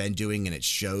that they've been doing, and it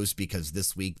shows because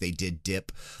this week they did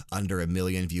dip under 1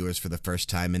 million viewers for the first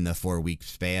time in the 4-week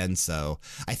span. So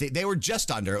I think they were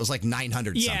just under. It was like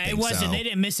 900 something. Yeah, it wasn't. So. They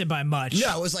didn't miss it by much.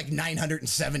 No, it was like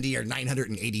 970 or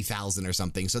 980,000 or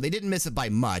something. So they didn't miss it by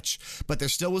much, but there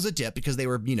still was a dip because they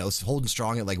were, holding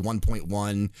strong at like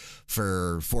 1.1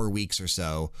 for 4 weeks or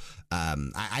so.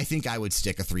 I think I would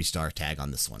stick a 3-star tag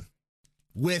on this one.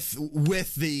 With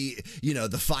the,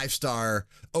 the 5-star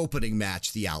opening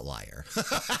match, the outlier.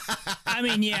 I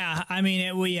mean, yeah. I mean,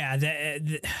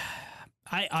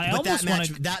 I but almost want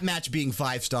to. That match being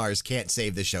 5 stars can't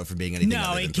save the show from being anything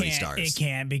other than 3 stars. It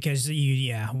can't because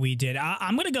we did.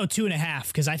 I'm going to go 2.5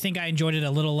 because I think I enjoyed it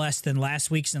a little less than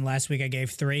last week's, and last week I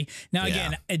gave 3. Now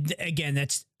again,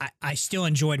 that's I still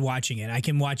enjoyed watching it. I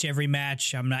can watch every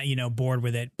match. I'm not bored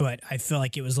with it, but I feel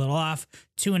like it was a little off.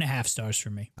 2.5 stars for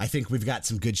me. I think we've got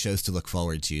some good shows to look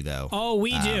forward to, though. Oh,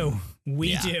 we do.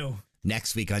 We do.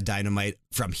 next week on Dynamite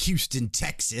from Houston,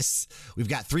 Texas. We've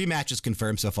got 3 matches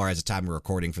confirmed so far as the time of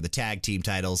recording for the tag team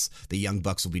titles. The Young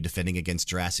Bucks will be defending against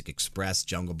Jurassic Express,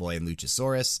 Jungle Boy, and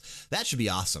Luchasaurus. That should be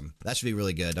awesome. That should be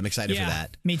really good. I'm excited for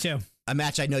that. Me too. A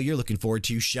match I know you're looking forward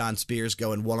to, Shawn Spears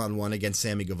going one-on-one against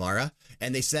Sammy Guevara.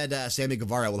 And they said Sammy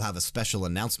Guevara will have a special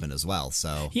announcement as well.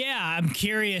 So yeah, I'm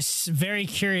curious, very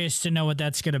curious to know what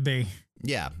that's going to be.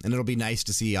 Yeah, and it'll be nice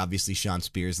to see, obviously, Shawn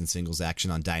Spears in singles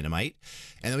action on Dynamite.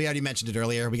 And then we already mentioned it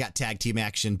earlier. We got tag team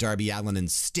action, Darby Allin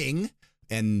and Sting.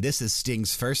 And this is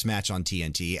Sting's first match on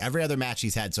TNT. Every other match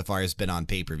he's had so far has been on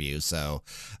pay-per-view. So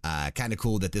kind of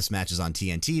cool that this match is on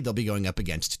TNT. They'll be going up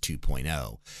against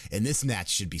 2.0. And this match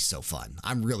should be so fun.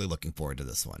 I'm really looking forward to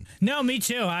this one. No, me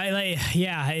too.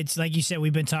 It's like you said,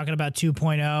 we've been talking about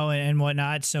 2.0 and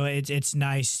whatnot. So it's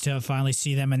nice to finally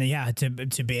see them. And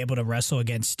to be able to wrestle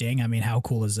against Sting. I mean, how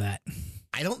cool is that?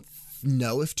 I don't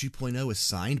know if 2.0 is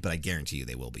signed, but I guarantee you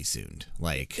they will be soon.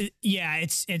 Like, yeah,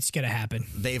 it's going to happen.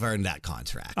 They've earned that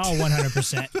contract. Oh,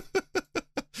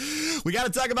 100%. We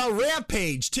got to talk about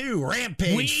Rampage, too.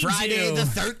 Rampage, Friday the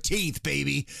 13th,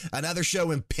 baby. Another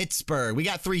show in Pittsburgh. We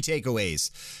got 3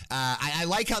 takeaways. I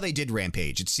like how they did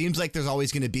Rampage. It seems like there's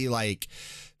always going to be like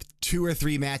 2 or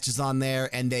 3 matches on there,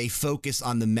 and they focus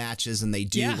on the matches, and they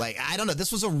do I don't know.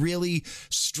 This was a really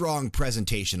strong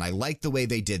presentation. I like the way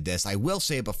they did this. I will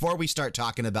say, before we start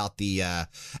talking about the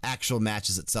actual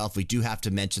matches itself, we do have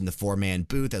to mention the 4-man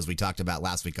booth, as we talked about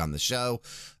last week on the show.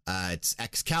 It's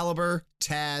Excalibur,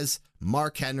 Taz,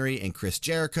 Mark Henry, and Chris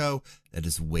Jericho. That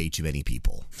is way too many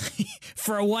people.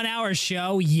 For a 1-hour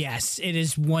show, yes, it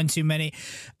is one too many.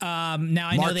 Now,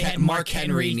 I know they had Mark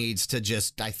Henry needs to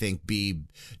just, I think, be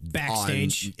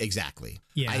backstage. Exactly.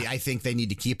 Yeah. I think they need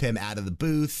to keep him out of the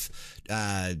booth.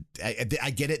 I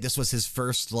get it. This was his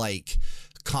first,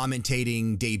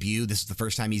 commentating debut. This is the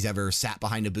first time he's ever sat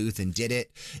behind a booth and did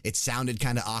it. It sounded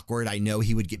kind of awkward. I know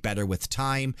he would get better with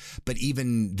time, but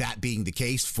even that being the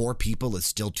case, 4 people is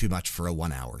still too much for a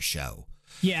 1-hour show.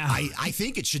 Yeah. I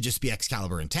think it should just be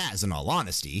Excalibur and Taz, in all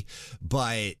honesty,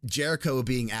 but Jericho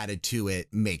being added to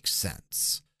it makes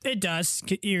sense. It does.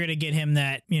 You're going to get him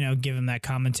that, give him that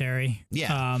commentary.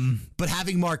 Yeah. But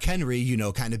having Mark Henry,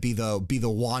 kind of be the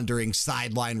wandering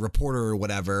sideline reporter or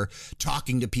whatever,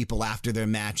 talking to people after their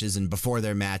matches and before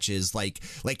their matches, like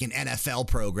an NFL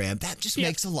program, that just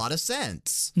makes a lot of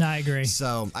sense. No, I agree.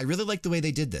 So I really like the way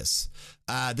they did this.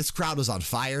 This crowd was on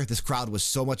fire. This crowd was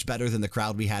so much better than the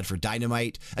crowd we had for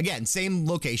Dynamite. Again, same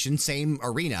location, same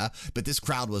arena, but this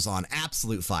crowd was on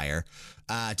absolute fire.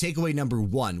 Takeaway number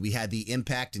 1, we had the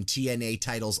Impact and TNA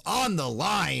titles on the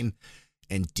line.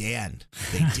 And Dan,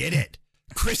 they did it.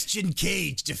 Christian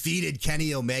Cage defeated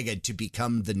Kenny Omega to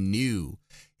become the new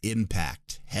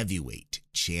Impact Heavyweight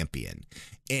Champion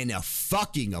in a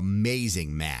fucking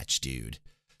amazing match, dude.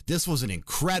 This was an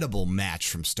incredible match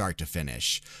from start to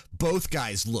finish. Both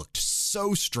guys looked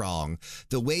so strong.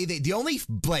 The only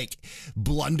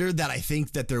blunder that I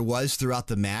think that there was throughout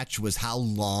the match was how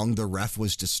long the ref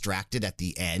was distracted at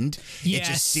the end. Yes.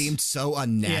 It just seemed so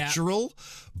unnatural,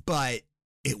 but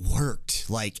it worked.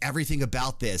 Everything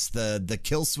about this, the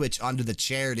kill switch onto the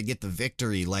chair to get the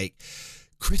victory,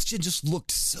 Christian just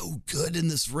looked so good in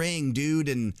this ring, dude.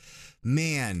 And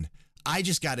man, I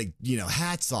just got to,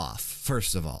 hats off,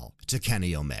 first of all, to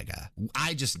Kenny Omega.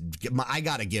 I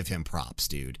got to give him props,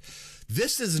 dude.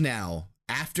 This is now,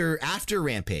 after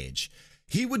Rampage,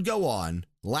 he would go on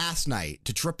last night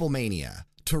to Triple Mania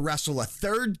to wrestle a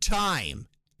 3rd time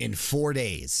in 4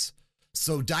 days.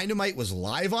 So Dynamite was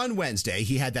live on Wednesday.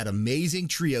 He had that amazing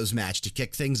trios match to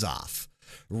kick things off.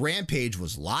 Rampage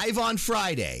was live on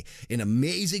Friday, an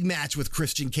amazing match with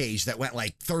Christian Cage that went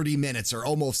 30 minutes or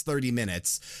almost 30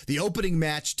 minutes. The opening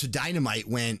match to Dynamite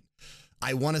went,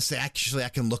 I want to say, actually, I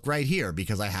can look right here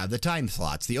because I have the time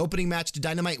slots. The opening match to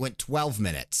Dynamite went 12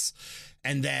 minutes.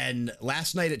 And then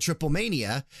last night at Triple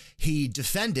Mania, he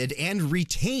defended and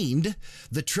retained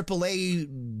the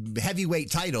AAA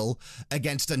heavyweight title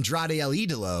against Andrade El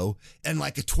Idolo in a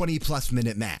 20-plus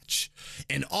minute match.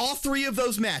 And all 3 of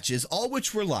those matches, all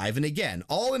which were live, and again,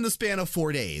 all in the span of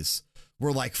 4 days,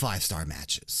 were 5-star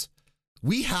matches.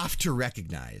 We have to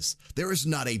recognize there is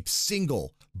not a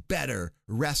single better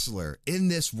wrestler in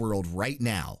this world right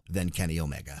now than Kenny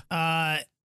Omega.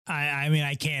 I mean,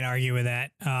 I can't argue with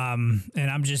that. And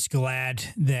I'm just glad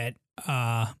that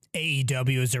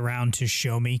AEW is around to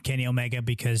show me Kenny Omega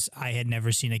because I had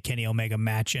never seen a Kenny Omega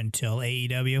match until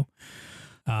AEW.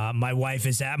 My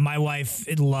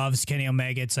wife loves Kenny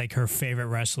Omega. It's her favorite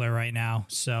wrestler right now.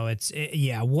 So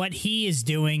what he is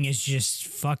doing is just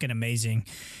fucking amazing.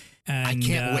 And, I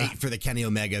can't wait for the Kenny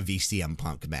Omega v CM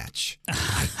Punk match.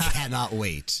 I cannot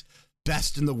wait.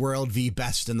 best in the world v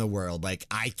best in the world. Like,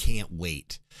 I can't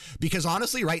wait. Because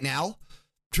honestly, right now,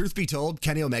 truth be told,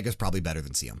 Kenny Omega's probably better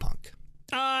than CM Punk.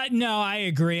 No, I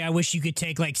agree. I wish you could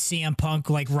take like CM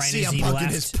Punk like right as he CM Punk left.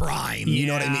 in his prime. You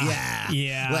know what I mean? Yeah.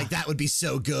 Yeah. Like, that would be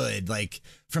so good. Like,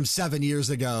 from 7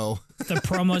 years ago. The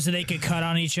promos that they could cut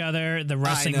on each other, the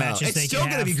wrestling matches they could have. It's still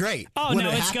going to be great. Oh, no,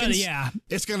 it's going to, yeah.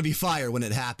 It's going to be fire when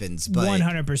it happens. But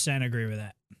 100% agree with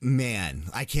that. Man,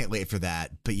 I can't wait for that.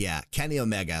 But yeah, Kenny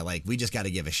Omega, like, we just got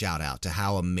to give a shout out to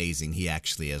how amazing he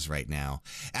actually is right now.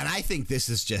 And I think this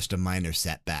is just a minor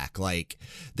setback. Like,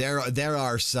 there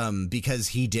are some, because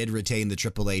he did retain the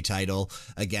AAA title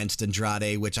against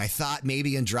Andrade, which I thought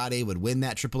maybe Andrade would win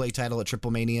that AAA title at Triple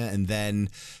Mania and then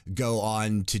go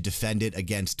on to defend it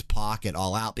against Pac at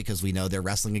All Out, because we know they're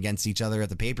wrestling against each other at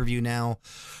the pay-per-view now.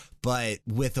 But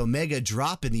with Omega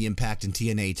dropping the Impact and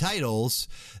TNA titles,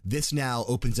 this now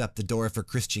opens up the door for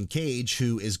Christian Cage,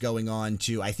 who is going on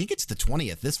to, I think it's the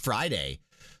 20th, this Friday,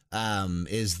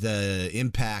 is the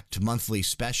Impact monthly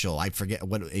special. I forget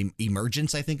what,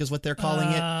 Emergence, I think is what they're calling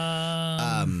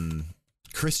it.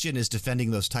 Christian is defending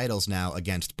those titles now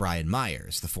against Brian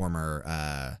Myers, the former,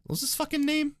 what was his fucking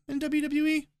name in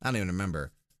WWE? I don't even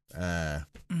remember. I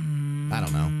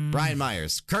don't know. Brian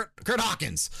Myers, Kurt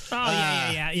Hawkins. Oh,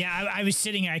 yeah. I was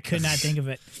sitting here. I could not think of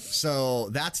it. So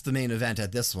that's the main event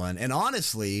at this one. And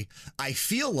honestly, I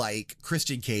feel like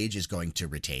Christian Cage is going to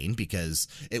retain, because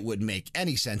it wouldn't make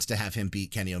any sense to have him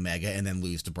beat Kenny Omega and then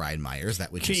lose to Brian Myers.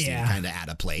 That would just seem kind of out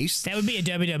of place. That would be a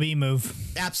WWE move.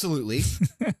 Absolutely.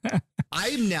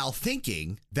 I'm now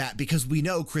thinking that because we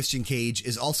know Christian Cage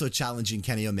is also challenging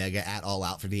Kenny Omega at All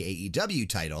Out for the AEW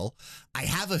title, I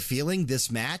have a feeling this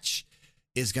match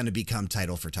is going to become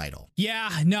title for title. Yeah,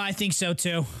 no, I think so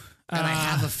too. And I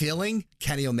have a feeling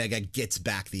Kenny Omega gets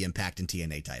back the Impact and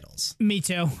TNA titles. Me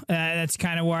too. That's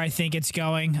kind of where I think it's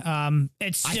going.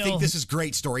 It's still, I think this is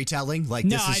great storytelling. Like,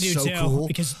 no, this is I do so too, cool.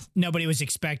 because nobody was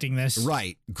expecting this.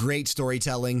 Right. Great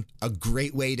storytelling. A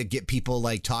great way to get people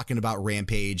like talking about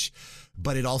Rampage.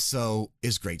 But it also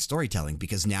is great storytelling,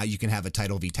 because now you can have a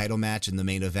title v title match in the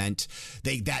main event.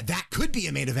 That could be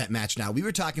a main event match now. We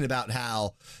were talking about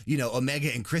how,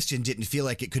 Omega and Christian didn't feel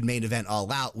like it could main event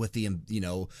All Out with the,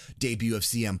 debut of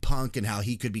CM Punk, and how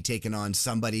he could be taking on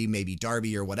somebody, maybe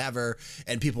Darby or whatever.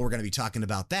 And people were going to be talking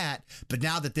about that. But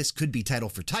now that this could be title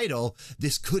for title,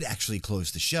 this could actually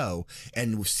close the show.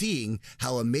 And we're seeing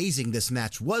how amazing this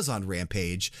match was on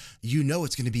Rampage.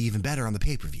 It's going to be even better on the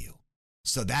pay-per-view.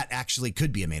 So that actually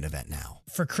could be a main event now.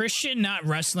 For Christian not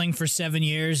wrestling for 7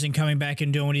 years and coming back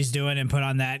and doing what he's doing and put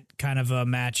on that kind of a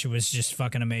match was just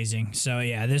fucking amazing. So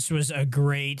yeah, this was a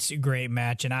great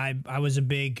match. And I was a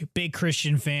big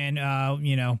Christian fan,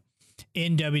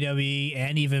 in WWE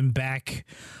and even back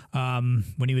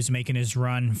when he was making his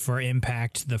run for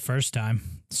Impact the first time.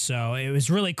 So it was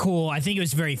really cool. I think it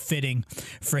was very fitting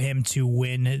for him to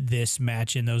win this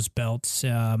match in those belts.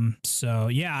 So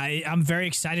yeah, I'm very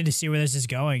excited to see where this is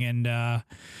going. And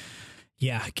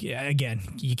again,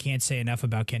 you can't say enough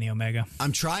about Kenny Omega.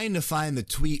 I'm trying to find the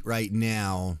tweet right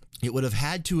now. It would have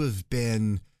had to have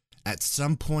been at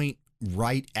some point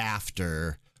right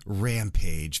after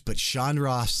Rampage, but Sean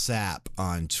Ross Sapp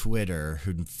on Twitter,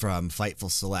 who from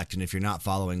Fightful Select, and if you're not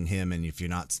following him and if you're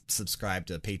not subscribed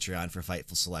to Patreon for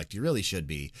Fightful Select, you really should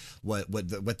be.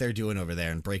 What they're doing over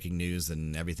there and breaking news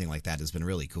and everything like that has been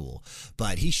really cool.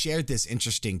 But he shared this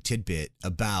interesting tidbit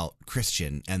about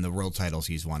Christian and the world titles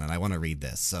he's won, and I want to read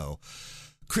this. So,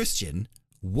 Christian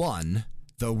won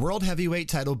the World Heavyweight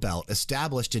title belt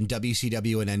established in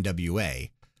WCW and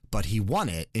NWA, but he won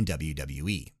it in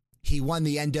WWE. He won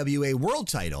the NWA World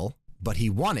title, but he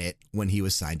won it when he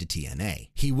was signed to TNA.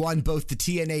 He won both the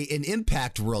TNA and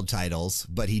Impact World titles,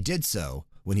 but he did so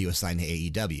when he was signed to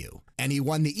AEW. And he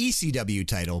won the ECW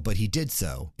title, but he did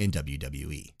so in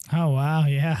WWE. Oh, wow,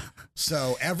 yeah.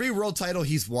 So every world title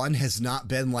he's won has not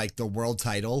been like the world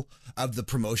title of the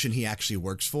promotion he actually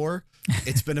works for.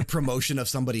 It's been a promotion of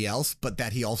somebody else, but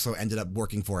that he also ended up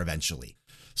working for eventually.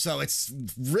 So it's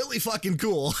really fucking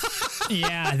cool.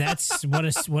 Yeah, that's what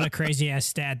a crazy ass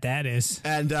stat that is.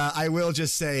 And I will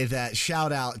just say that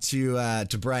shout out to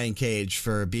Brian Cage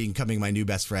for becoming my new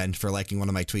best friend, for liking one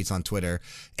of my tweets on Twitter.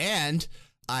 And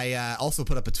I also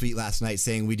put up a tweet last night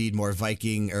saying we need more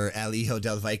Viking or El Hijo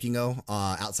del Vikingo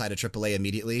outside of AAA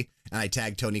immediately. And I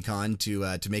tagged Tony Khan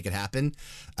to make it happen.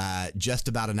 Just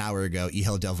about an hour ago,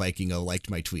 Hijo del Vikingo liked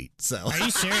my tweet. So are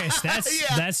you serious?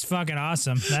 That's fucking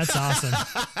awesome. That's awesome.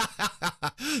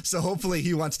 So hopefully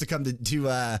he wants to come to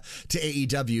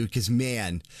AEW, because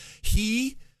man,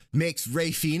 he makes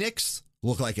Rey Fenix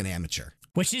look like an amateur.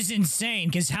 Which is insane,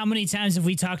 because how many times have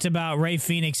we talked about Rey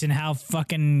Fenix and how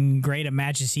fucking great a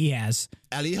matches he has?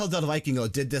 El Hijo del Vikingo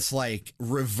did this like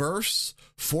reverse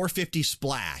 450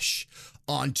 splash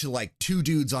onto like two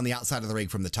dudes on the outside of the ring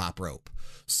from the top rope.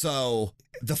 So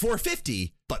the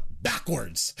 450, but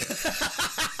backwards.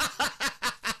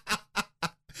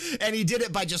 And he did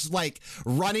it by just like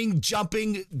running,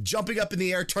 jumping up in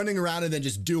the air, turning around, and then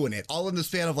just doing it all in the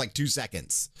span of like 2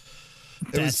 seconds.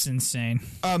 That's insane.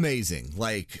 Amazing.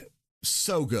 Like,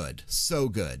 so good. So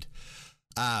good.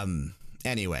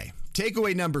 Anyway,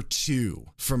 takeaway number 2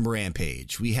 from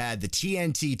Rampage. We had the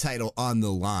TNT title on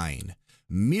the line.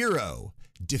 Miro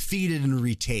defeated and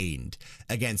retained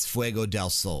against Fuego del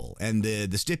Sol. And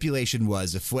the stipulation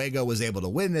was if Fuego was able to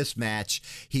win this match,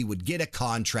 he would get a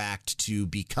contract to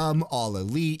become All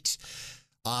Elite.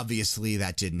 Obviously,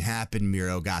 that didn't happen.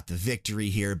 Miro got the victory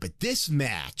here, but this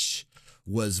match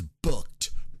was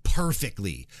booked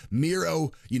perfectly.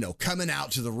 Miro, coming out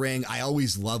to the ring. I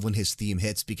always love when his theme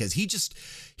hits because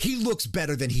he looks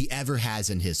better than he ever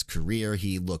has in his career.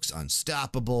 He looks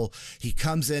unstoppable. He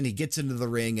comes in, he gets into the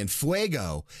ring, and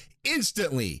Fuego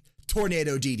instantly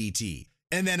tornado DDT.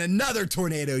 And then another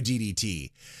tornado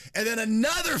DDT. And then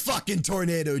another fucking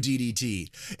tornado DDT.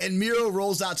 And Miro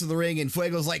rolls out to the ring and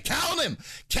Fuego's like, count him.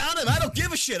 I don't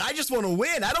give a shit. I just want to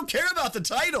win. I don't care about the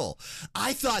title.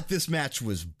 I thought this match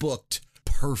was booked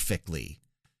perfectly.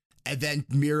 And then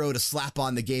Miro to slap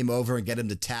on the game over and get him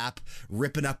to tap,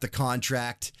 ripping up the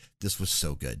contract. This was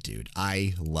so good, dude.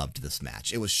 I loved this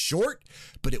match. It was short,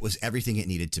 but it was everything it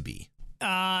needed to be.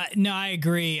 No, I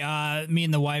agree. Me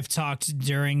and the wife talked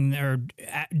during or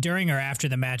after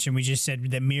the match, and we just said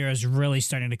that Miro's really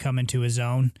starting to come into his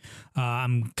own.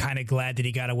 I'm kind of glad that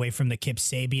he got away from the Kip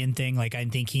Sabian thing. Like, I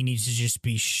think he needs to just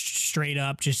be straight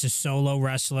up, just a solo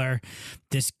wrestler,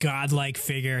 this godlike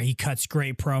figure. He cuts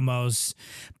great promos,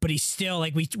 but he's still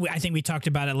like I think we talked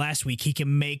about it last week. He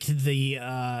can make the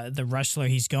wrestler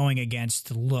he's going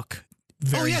against look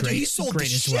very dude, he sold the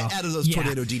shit out of those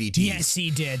tornado DDTs. Yes,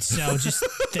 he did. So just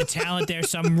the talent there.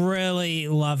 So I'm really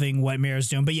loving what Miro's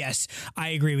doing. But yes, I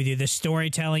agree with you. The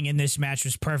storytelling in this match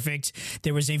was perfect.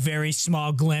 There was a very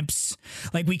small glimpse.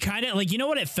 Like we kind of you know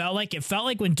what it felt like? It felt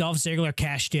like when Dolph Ziggler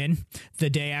cashed in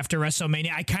the day after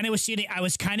WrestleMania. I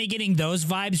was kind of getting those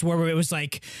vibes where it was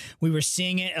like we were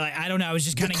seeing it. Like, I don't know. I was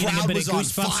just kind of getting a bit of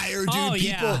goosebumps. On fire,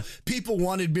 dude. People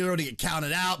wanted Miro to get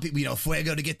counted out.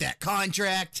 Fuego to get that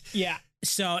contract. Yeah.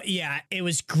 So, yeah, it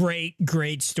was great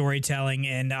storytelling,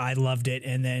 and I loved it.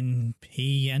 And then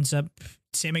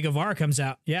Sammy Guevara comes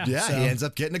out. Yeah, he ends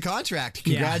up getting a contract.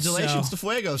 Congratulations to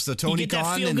Fuego. So Tony Khan.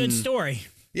 That feel-good story.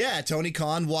 Yeah, Tony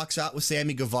Khan walks out with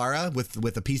Sammy Guevara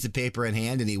with a piece of paper in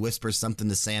hand, and he whispers something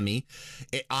to Sammy.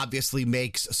 It obviously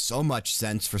makes so much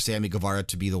sense for Sammy Guevara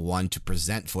to be the one to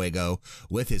present Fuego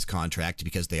with his contract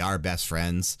because they are best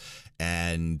friends,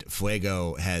 and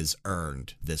Fuego has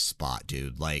earned this spot,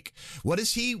 dude. Like, what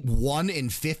is he, 1 in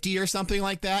 50 or something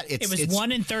like that? It was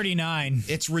 1 in 39.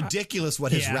 It's ridiculous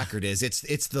what his record is.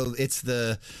 It's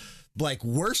the like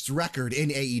worst record in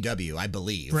AEW, I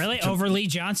believe. Really? Over Lee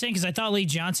Johnson? Because I thought Lee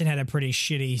Johnson had a pretty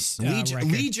shitty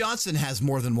record. Lee Johnson has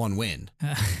more than one win.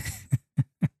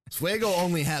 Fuego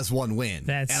only has one win.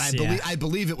 I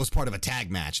believe it was part of a tag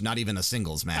match, not even a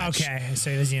singles match. Okay, so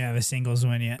he doesn't even have a singles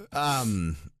win yet.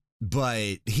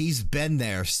 But he's been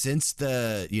there since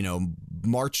the,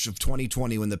 March of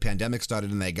 2020 when the pandemic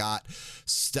started and they got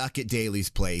stuck at Daly's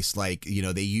place. Like,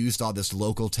 they used all this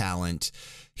local talent.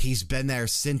 He's been there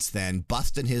since then,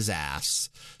 busting his ass,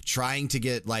 trying to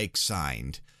get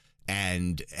signed,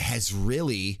 and has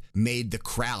really made the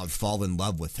crowd fall in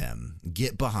love with him,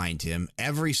 get behind him.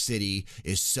 Every city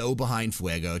is so behind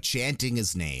Fuego, chanting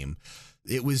his name.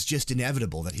 It was just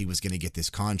inevitable that he was going to get this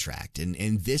contract. And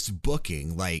this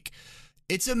booking,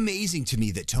 it's amazing to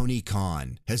me that Tony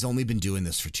Khan has only been doing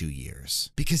this for 2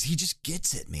 years because he just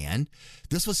gets it, man.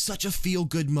 This was such a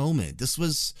feel-good moment. This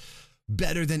was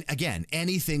better than, again,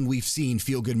 anything we've seen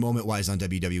feel-good moment-wise on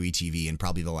WWE TV in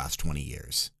probably the last 20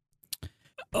 years.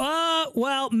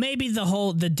 Well, maybe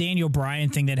the Daniel Bryan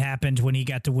thing that happened when he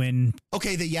got to win.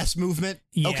 Okay, the yes movement.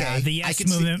 Yeah, okay. The yes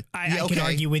movement. I can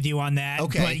argue with you on that.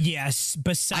 Okay. But yes,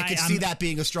 I could see that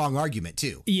being a strong argument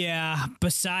too. Yeah.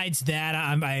 Besides that,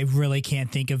 I really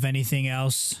can't think of anything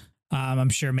else. I'm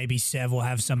sure maybe Sev will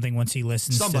have something once he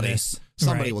listens to this.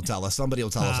 Somebody will tell us. Somebody will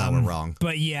tell us how we're wrong.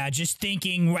 But yeah, just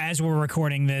thinking as we're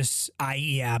recording this,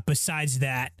 besides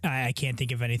that, I can't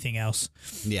think of anything else.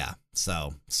 Yeah.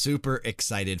 So super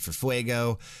excited for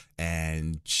Fuego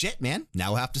and shit, man. Now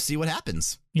we'll have to see what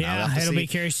happens. Yeah, it'll be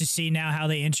curious to see now how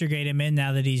they integrate him in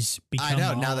now that he's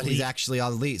become now that he's actually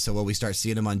all elite. So will we start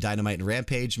seeing him on Dynamite and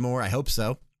Rampage more? I hope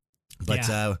so.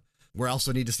 But we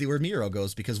also need to see where Miro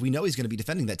goes because we know he's going to be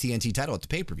defending that TNT title at the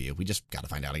pay-per-view. We just got to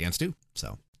find out against who.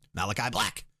 So Malachi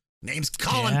Black. Name's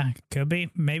calling. Yeah, could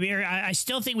be. Maybe. I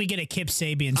still think we get a Kip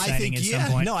Sabian sighting at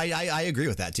some point. No, I agree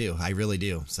with that too. I really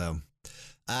do. So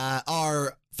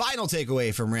our final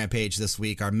takeaway from Rampage this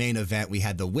week, our main event, we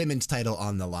had the women's title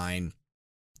on the line.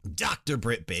 Dr.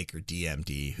 Britt Baker,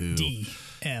 DMD, who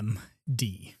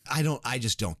DMD. I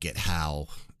just don't get how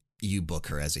you book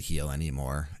her as a heel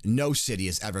anymore. No city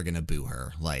is ever going to boo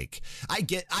her. Like, I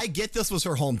get this was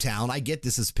her hometown. I get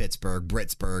this is Pittsburgh,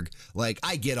 Britsburg. Like,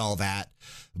 I get all that.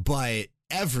 But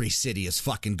every city is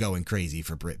fucking going crazy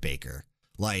for Britt Baker.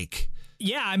 Like,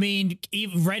 yeah, I mean,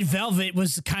 even Red Velvet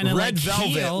was kind of like Red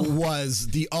heel. Velvet was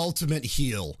the ultimate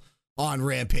heel on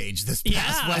Rampage this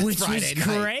past Friday which night. was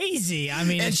crazy. I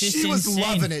mean, and it's just she was insane.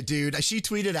 loving it, dude. She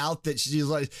tweeted out that she's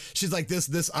like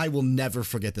this. I will never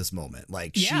forget this moment.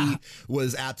 Like she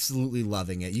was absolutely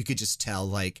loving it. You could just tell,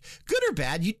 like, good or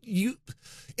bad, you.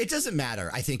 It doesn't matter.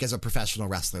 I think as a professional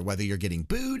wrestler, whether you're getting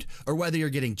booed or whether you're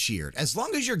getting cheered, as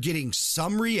long as you're getting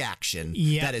some reaction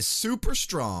that is super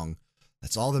strong.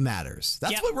 That's all that matters.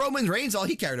 That's what Roman Reigns, all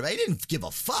he cared about. He didn't give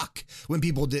a fuck when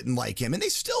people didn't like him, and they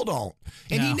still don't.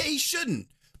 And he shouldn't.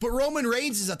 But Roman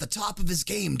Reigns is at the top of his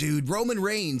game, dude. Roman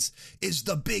Reigns is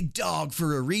the big dog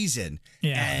for a reason.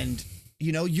 Yeah. And,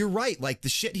 you know, you're right. Like, the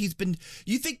shit he's been...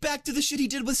 You think back to the shit he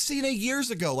did with Cena years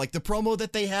ago. Like, the promo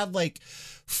that they had, like,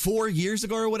 4 years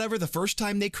ago or whatever, the first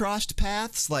time they crossed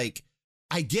paths. Like,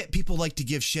 I get people like to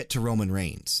give shit to Roman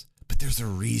Reigns. But there's a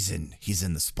reason he's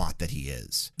in the spot that he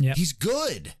is. Yep. He's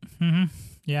good. Mm-hmm.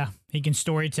 Yeah. He can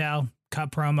storytell,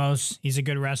 cut promos. He's a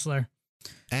good wrestler.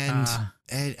 And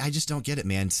I just don't get it,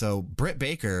 man. So Britt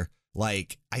Baker,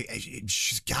 like,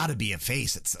 she's got to be a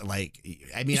face. It's like,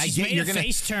 I mean, she's I get you're going to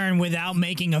face turn without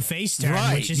making a face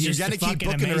turn, which is you're just gonna keep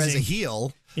booking amazing. her as a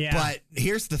heel. Yeah. But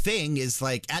here's the thing is,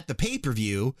 like, at the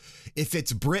pay-per-view, if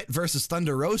it's Britt versus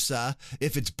Thunder Rosa,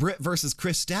 if it's Britt versus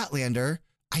Chris Statlander,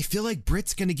 I feel like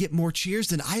Britt's going to get more cheers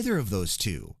than either of those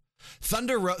two.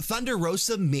 Thunder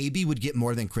Rosa maybe would get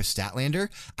more than Chris Statlander.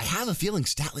 I have a feeling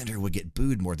Statlander would get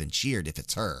booed more than cheered if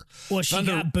it's her. Well, she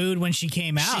got booed when she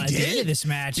came out at the end of this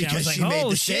match. Because I was like, she made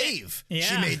the shit. save. Yeah.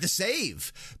 She made the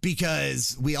save.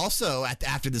 Because we also,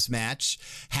 after this match,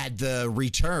 had the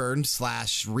return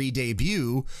 /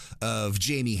 re-debut of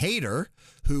Jamie Hayter,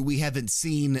 who we haven't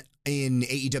seen in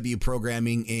AEW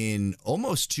programming in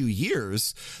almost 2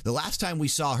 years. The last time we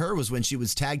saw her was when she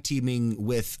was tag teaming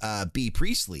with B.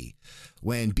 Priestley.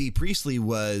 When B. Priestley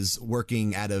was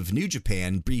working out of New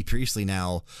Japan, B. Priestley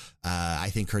now, I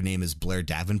think her name is Blair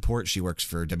Davenport. She works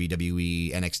for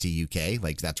WWE NXT UK.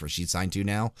 Like, that's where she's signed to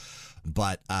now.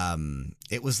 But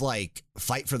it was like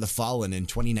Fight for the Fallen in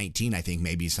 2019, I think,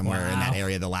 maybe somewhere in that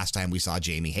area the last time we saw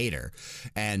Jamie Hayter.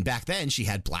 And back then she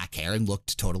had black hair and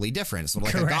looked totally different. Sort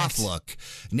of like a goth look.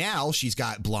 Now she's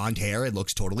got blonde hair and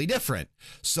looks totally different.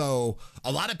 So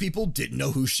a lot of people didn't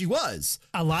know who she was.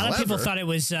 A lot of people thought it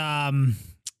was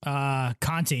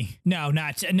Conti. No,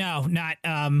 not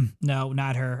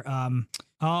her.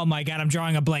 Oh my God, I'm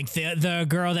drawing a blank. The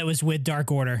girl that was with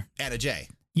Dark Order. Anna Jay.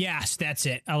 Yes, that's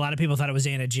it. A lot of people thought it was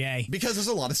Anna Jay. Because there's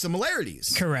a lot of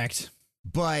similarities. Correct.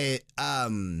 But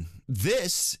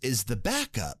this is the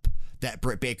backup that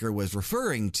Britt Baker was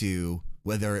referring to,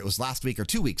 whether it was last week or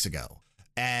 2 weeks ago.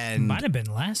 And might have been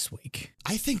last week.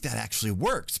 I think that actually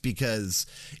works because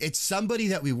it's somebody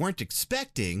that we weren't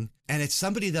expecting, and it's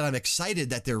somebody that I'm excited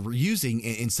that they're using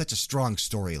in such a strong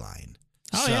storyline.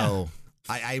 Oh, yeah.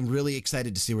 I'm really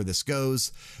excited to see where this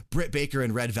goes. Britt Baker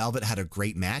and Red Velvet had a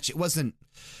great match. It wasn't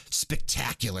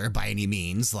spectacular by any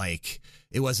means. Like,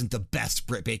 it wasn't the best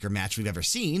Britt Baker match we've ever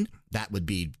seen. That would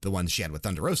be the one she had with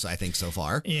Thunder Rosa, I think, so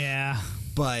far. Yeah.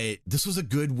 But this was a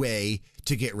good way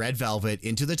to get Red Velvet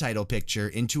into the title picture,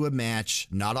 into a match,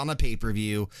 not on a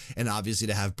pay-per-view, and obviously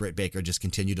to have Britt Baker just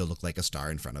continue to look like a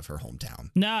star in front of her hometown.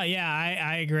 No, yeah,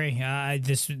 I agree.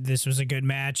 This was a good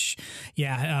match.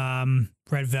 Yeah,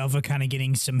 Red Velvet kind of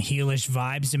getting some heelish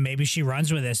vibes, and maybe she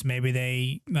runs with this. Maybe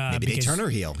they they turn her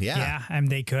heel. Yeah, yeah, and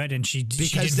they could, and she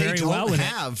did very well with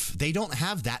it. They don't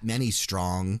have that many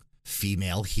strong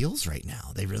female heels right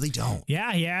now. They really don't.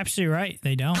 Yeah, you're absolutely right.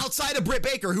 They don't. Outside of Britt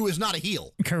Baker, who is not a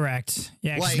heel. Correct.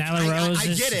 Yeah, because like, Nyla Rose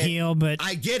is heel, but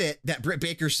I get it that Britt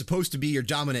Baker's supposed to be your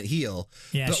dominant heel.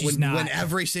 Yeah, but she's not. When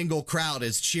every single crowd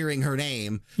is cheering her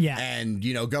name, and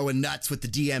going nuts with the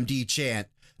DMD chant,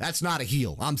 that's not a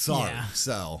heel. I'm sorry. Yeah.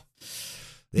 So.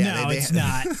 Yeah, no, it's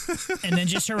not. And then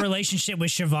just her relationship with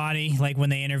Shivani, like when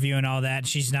they interview and all that,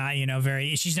 she's not,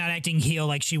 she's not acting heel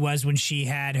like she was when she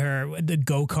had the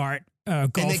go-kart,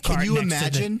 golf cart. Can you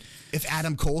imagine if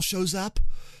Adam Cole shows up?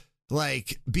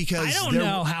 Like, because I don't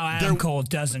know how Adam Cole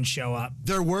doesn't show up.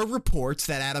 There were reports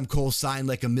that Adam Cole signed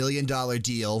like $1 million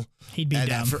deal. He'd be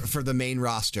down for the main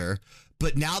roster.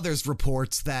 But now there's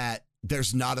reports that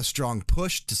there's not a strong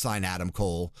push to sign Adam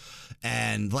Cole.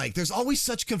 And like, there's always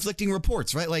such conflicting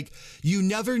reports, right? Like, you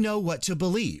never know what to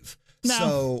believe. No.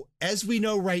 So as we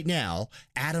know right now,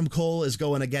 Adam Cole is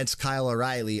going against Kyle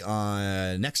O'Reilly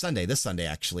on this Sunday,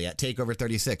 actually, at TakeOver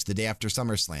 36, the day after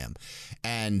SummerSlam.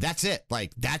 And that's it.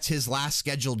 Like, that's his last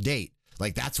scheduled date.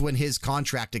 Like, that's when his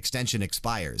contract extension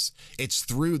expires. It's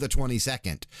through the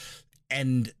 22nd.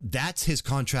 And that's his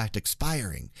contract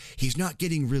expiring. He's not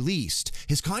getting released.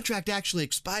 His contract actually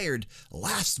expired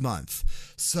last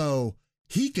month. So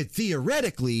he could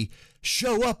theoretically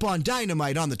show up on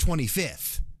Dynamite on the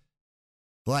 25th.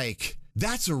 Like,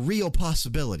 that's a real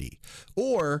possibility.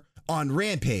 Or on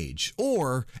Rampage,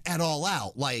 or at All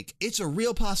Out. Like, it's a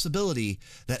real possibility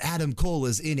that Adam Cole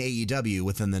is in AEW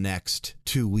within the next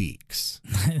 2 weeks.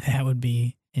 That would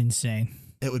be insane.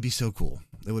 It would be so cool.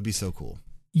 It would be so cool.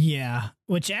 Yeah,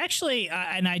 which actually,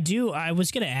 I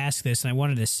was going to ask this, and I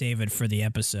wanted to save it for the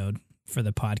episode, for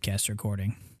the podcast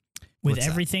recording. With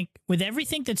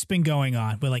everything that's been going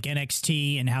on with like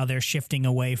NXT and how they're shifting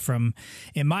away from,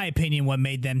 in my opinion, what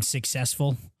made them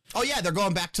successful. Oh yeah, they're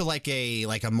going back to like a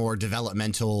more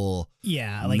developmental,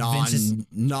 like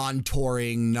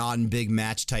non-touring, non-big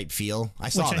match type feel. I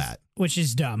saw that, which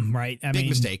is dumb, right? I mean,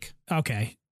 mistake.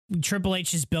 Okay. Triple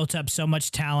H has built up so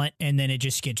much talent, and then it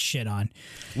just gets shit on.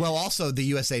 Well, also the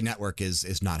USA Network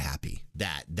is not happy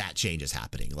that change is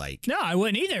happening. Like, no, I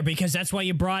wouldn't either, because that's why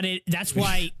you brought it. That's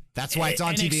why. That's why it's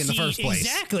on NXT, TV in the first place.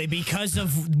 Exactly, because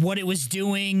of what it was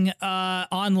doing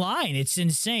online. It's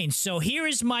insane. So here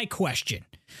is my question.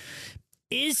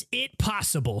 Is it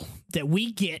possible that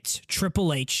we get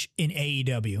Triple H in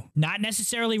AEW? Not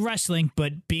necessarily wrestling,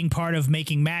 but being part of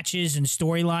making matches and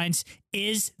storylines.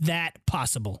 Is that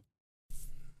possible?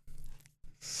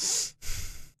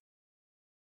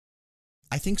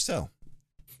 I think so.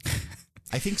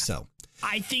 I think so.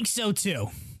 I think so too.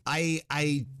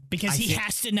 Because he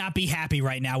has to not be happy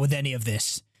right now with any of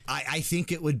this. I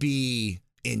think it would be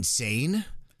insane.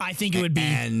 I think it would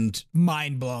be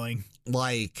mind-blowing.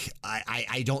 Like,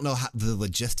 I don't know how, the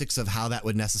logistics of how that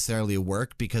would necessarily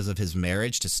work because of his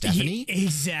marriage to Stephanie.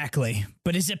 Exactly.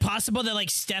 But is it possible that,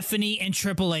 like, Stephanie and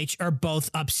Triple H are both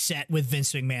upset with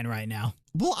Vince McMahon right now?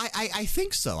 Well, I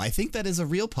think so. I think that is a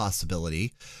real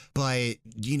possibility. But,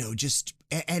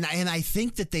 and I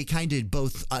think that they kind of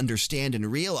both understand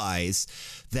and realize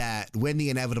that when the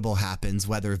inevitable happens,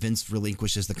 whether Vince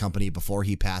relinquishes the company before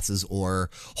he passes or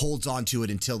holds on to it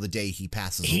until the day he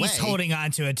passes away. He's holding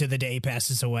on to it to the day he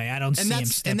passes away. I don't see him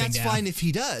stepping down. And that's fine if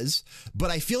he does, but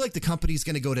I feel like the company's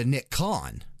going to go to Nick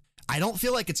Khan. I don't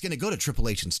feel like it's going to go to Triple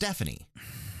H and Stephanie.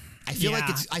 I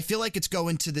feel like it's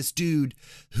going to this dude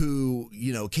who,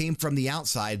 came from the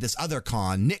outside, this other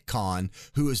Khan, Nick Khan,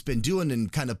 who has been doing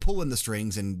and kind of pulling the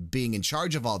strings and being in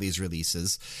charge of all these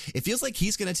releases. It feels like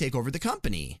he's going to take over the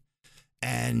company.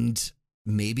 And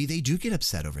maybe they do get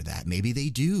upset over that. Maybe they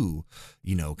do,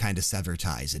 kind of sever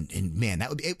ties. And man, that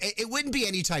would be, it wouldn't be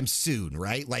anytime soon,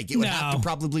 right? Like, it would have to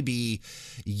probably be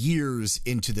years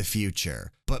into the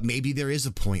future. But maybe there is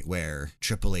a point where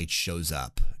Triple H shows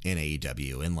up in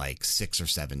AEW in like 6 or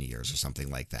 7 years or something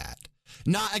like that.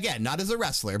 Not as a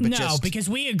wrestler, but because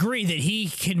we agree that he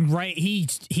can write. He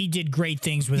did great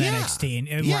things with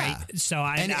NXT, right? So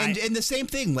and the same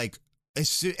thing, like,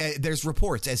 there's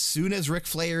reports as soon as Ric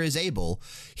Flair is able,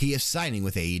 he is signing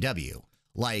with AEW.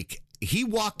 Like, he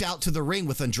walked out to the ring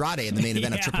with Andrade in the main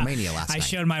event of Triple Mania last night. I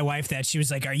showed my wife that. She was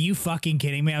like, "Are you fucking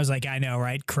kidding me?" I was like, "I know,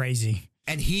 right? Crazy."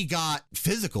 And he got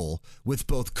physical with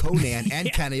both Conan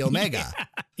and Kenny Omega.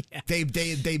 Yeah.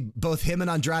 They both, him and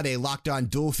Andrade, locked on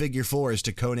dual figure fours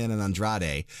to Conan and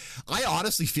Andrade. I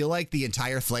honestly feel like the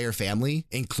entire Flair family,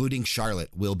 including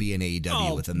Charlotte, will be in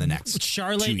AEW within the next.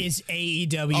 Charlotte is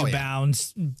AEW bound.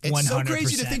 100%. It's so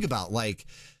crazy to think about. Like,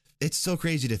 it's so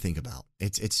crazy to think about.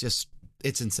 It's just.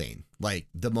 It's insane. Like,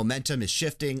 the momentum is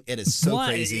shifting. It is so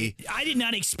crazy. I did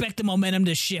not expect the momentum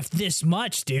to shift this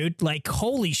much, dude. Like,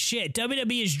 holy shit.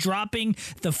 WWE is dropping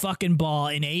the fucking ball,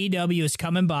 and AEW is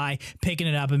coming by, picking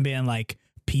it up and being like,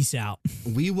 peace out.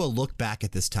 We will look back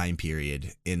at this time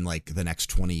period in like the next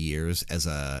 20 years as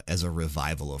a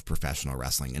revival of professional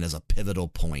wrestling and as a pivotal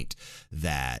point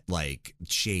that like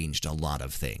changed a lot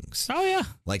of things. Oh yeah.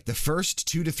 Like, the first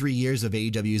 2 to 3 years of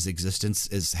AEW's existence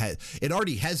it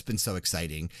already has been so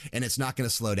exciting, and it's not going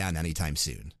to slow down anytime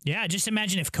soon. Yeah, just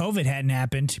imagine if COVID hadn't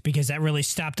happened, because that really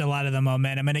stopped a lot of the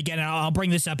momentum. And again, I'll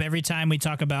bring this up every time we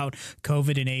talk about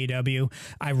COVID and AEW.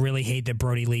 I really hate that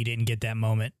Brody Lee didn't get that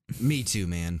moment. Me too,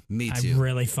 man. Me too. I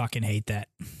really fucking hate that.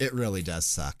 It really does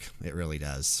suck. It really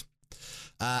does.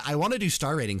 I want to do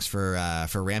star ratings for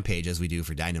Rampage as we do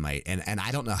for Dynamite, and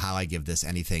I don't know how I give this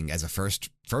anything as a first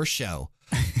show.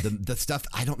 The stuff,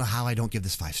 I don't know how I don't give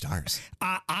this 5 stars.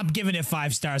 I'm giving it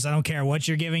 5 stars. I don't care what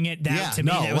you're giving it. That to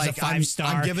me, that was a 5-star.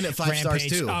 I'm giving it 5 stars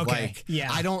too. Okay,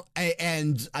 I don't,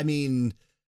 and I mean,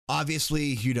 obviously,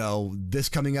 you know, this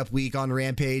coming up week on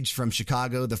Rampage from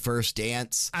Chicago, the first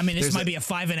dance. I mean, this might be a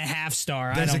 5.5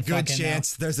 star. There's a good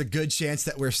chance. There's a good chance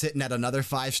that we're sitting at another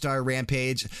 5-star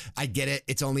Rampage. I get it.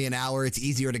 It's only an hour. It's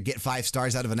easier to get 5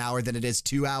 stars out of an hour than it is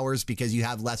 2 hours because you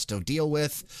have less to deal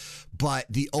with. But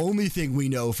the only thing we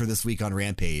know for this week on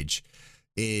Rampage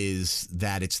is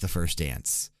that it's the first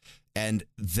dance. And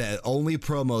the only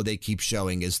promo they keep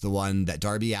showing is the one that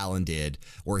Darby Allin did,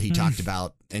 where he talked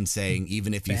about and saying,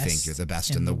 even if you think you're the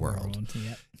best in the world.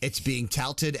 Yep. It's being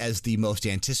touted as the most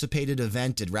anticipated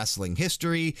event in wrestling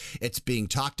history. It's being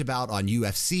talked about on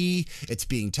UFC. It's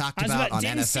being talked about on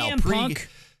NFL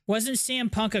Wasn't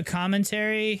CM Punk a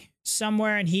commentary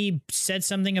somewhere and he said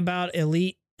something about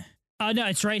Elite? Oh, no,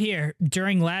 it's right here.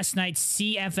 During last night's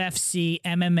CFFC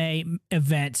MMA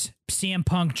event, CM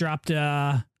Punk dropped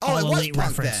a Elite Punk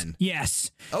reference. Then.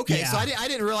 Yes. Okay, yeah. So I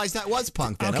didn't realize that was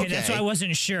Punk then. Okay, that's why I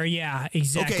wasn't sure. Yeah,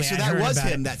 exactly. Okay, so that was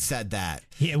him that said that.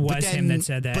 Yeah, it was him that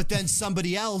said that. But then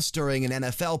somebody else during an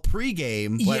NFL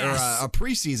pregame or a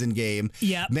preseason game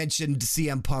mentioned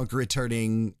CM Punk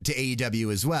returning to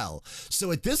AEW as well.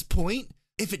 So at this point,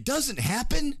 if it doesn't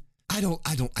happen, I don't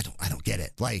get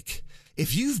it. Like,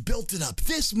 if you've built it up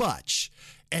this much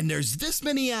and there's this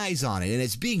many eyes on it and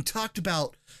it's being talked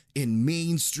about in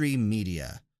mainstream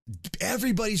media,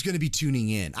 everybody's going to be tuning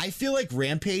in. I feel like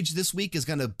Rampage this week is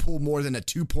going to pull more than a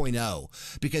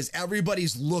 2.0 because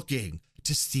everybody's looking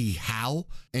to see how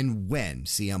and when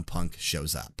CM Punk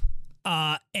shows up.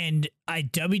 And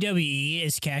WWE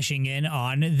is cashing in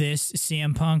on this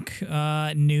CM Punk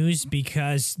news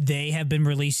because they have been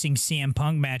releasing CM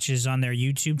Punk matches on their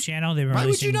YouTube channel. They've been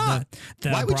releasing the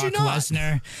Brock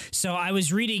Lesnar. So I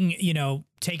was reading, you know,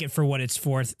 take it for what it's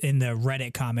worth in the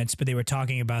Reddit comments, but they were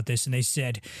talking about this and they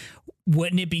said,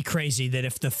 wouldn't it be crazy that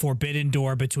if the forbidden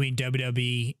door between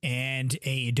WWE and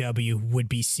AEW would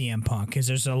be CM Punk? Because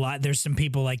there's some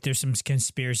people there's some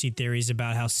conspiracy theories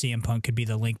about how CM Punk could be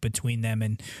the link between them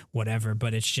and whatever,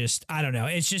 but it's just, I don't know.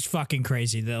 It's just fucking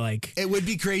crazy that it would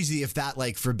be crazy if that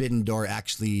forbidden door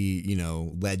actually, you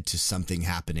know, led to something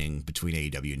happening between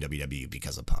AEW and WWE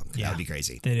because of Punk. Yeah. That would be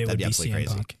crazy. That'd be absolutely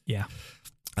crazy. Punk. Yeah.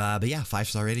 But yeah,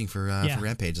 5-star rating for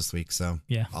Rampage this week. So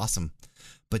yeah, awesome.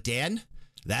 But Dan,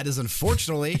 that is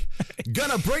unfortunately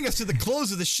gonna bring us to the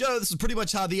close of the show. This is pretty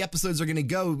much how the episodes are gonna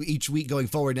go each week going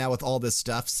forward now with all this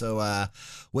stuff. So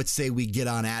let's say we get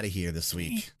on out of here this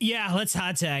week. Yeah, let's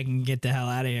hot tag and get the hell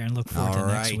out of here and look forward to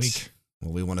next week.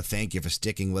 Well, we want to thank you for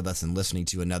sticking with us and listening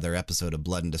to another episode of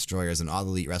Blood and Destroyers, an All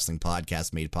Elite Wrestling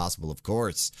podcast made possible, of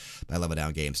course, by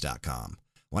LevelDownGames.com.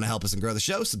 Want to help us and grow the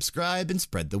show? Subscribe and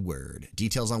spread the word.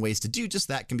 Details on ways to do just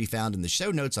that can be found in the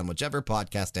show notes on whichever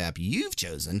podcast app you've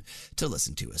chosen to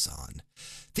listen to us on.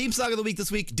 Theme song of the week this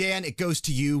week, Dan, it goes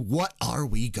to you. What are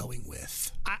we going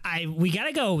with? We got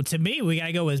to go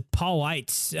with Paul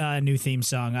White's new theme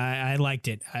song. I liked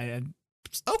it.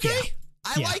 Okay. Yeah.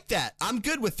 I like that. I'm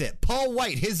good with it. Paul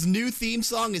White, his new theme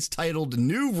song is titled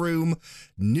New Room,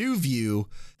 New View.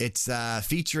 It's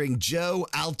featuring Joe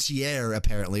Altier,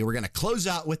 apparently. We're going to close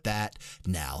out with that.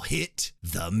 Now hit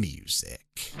the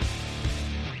music.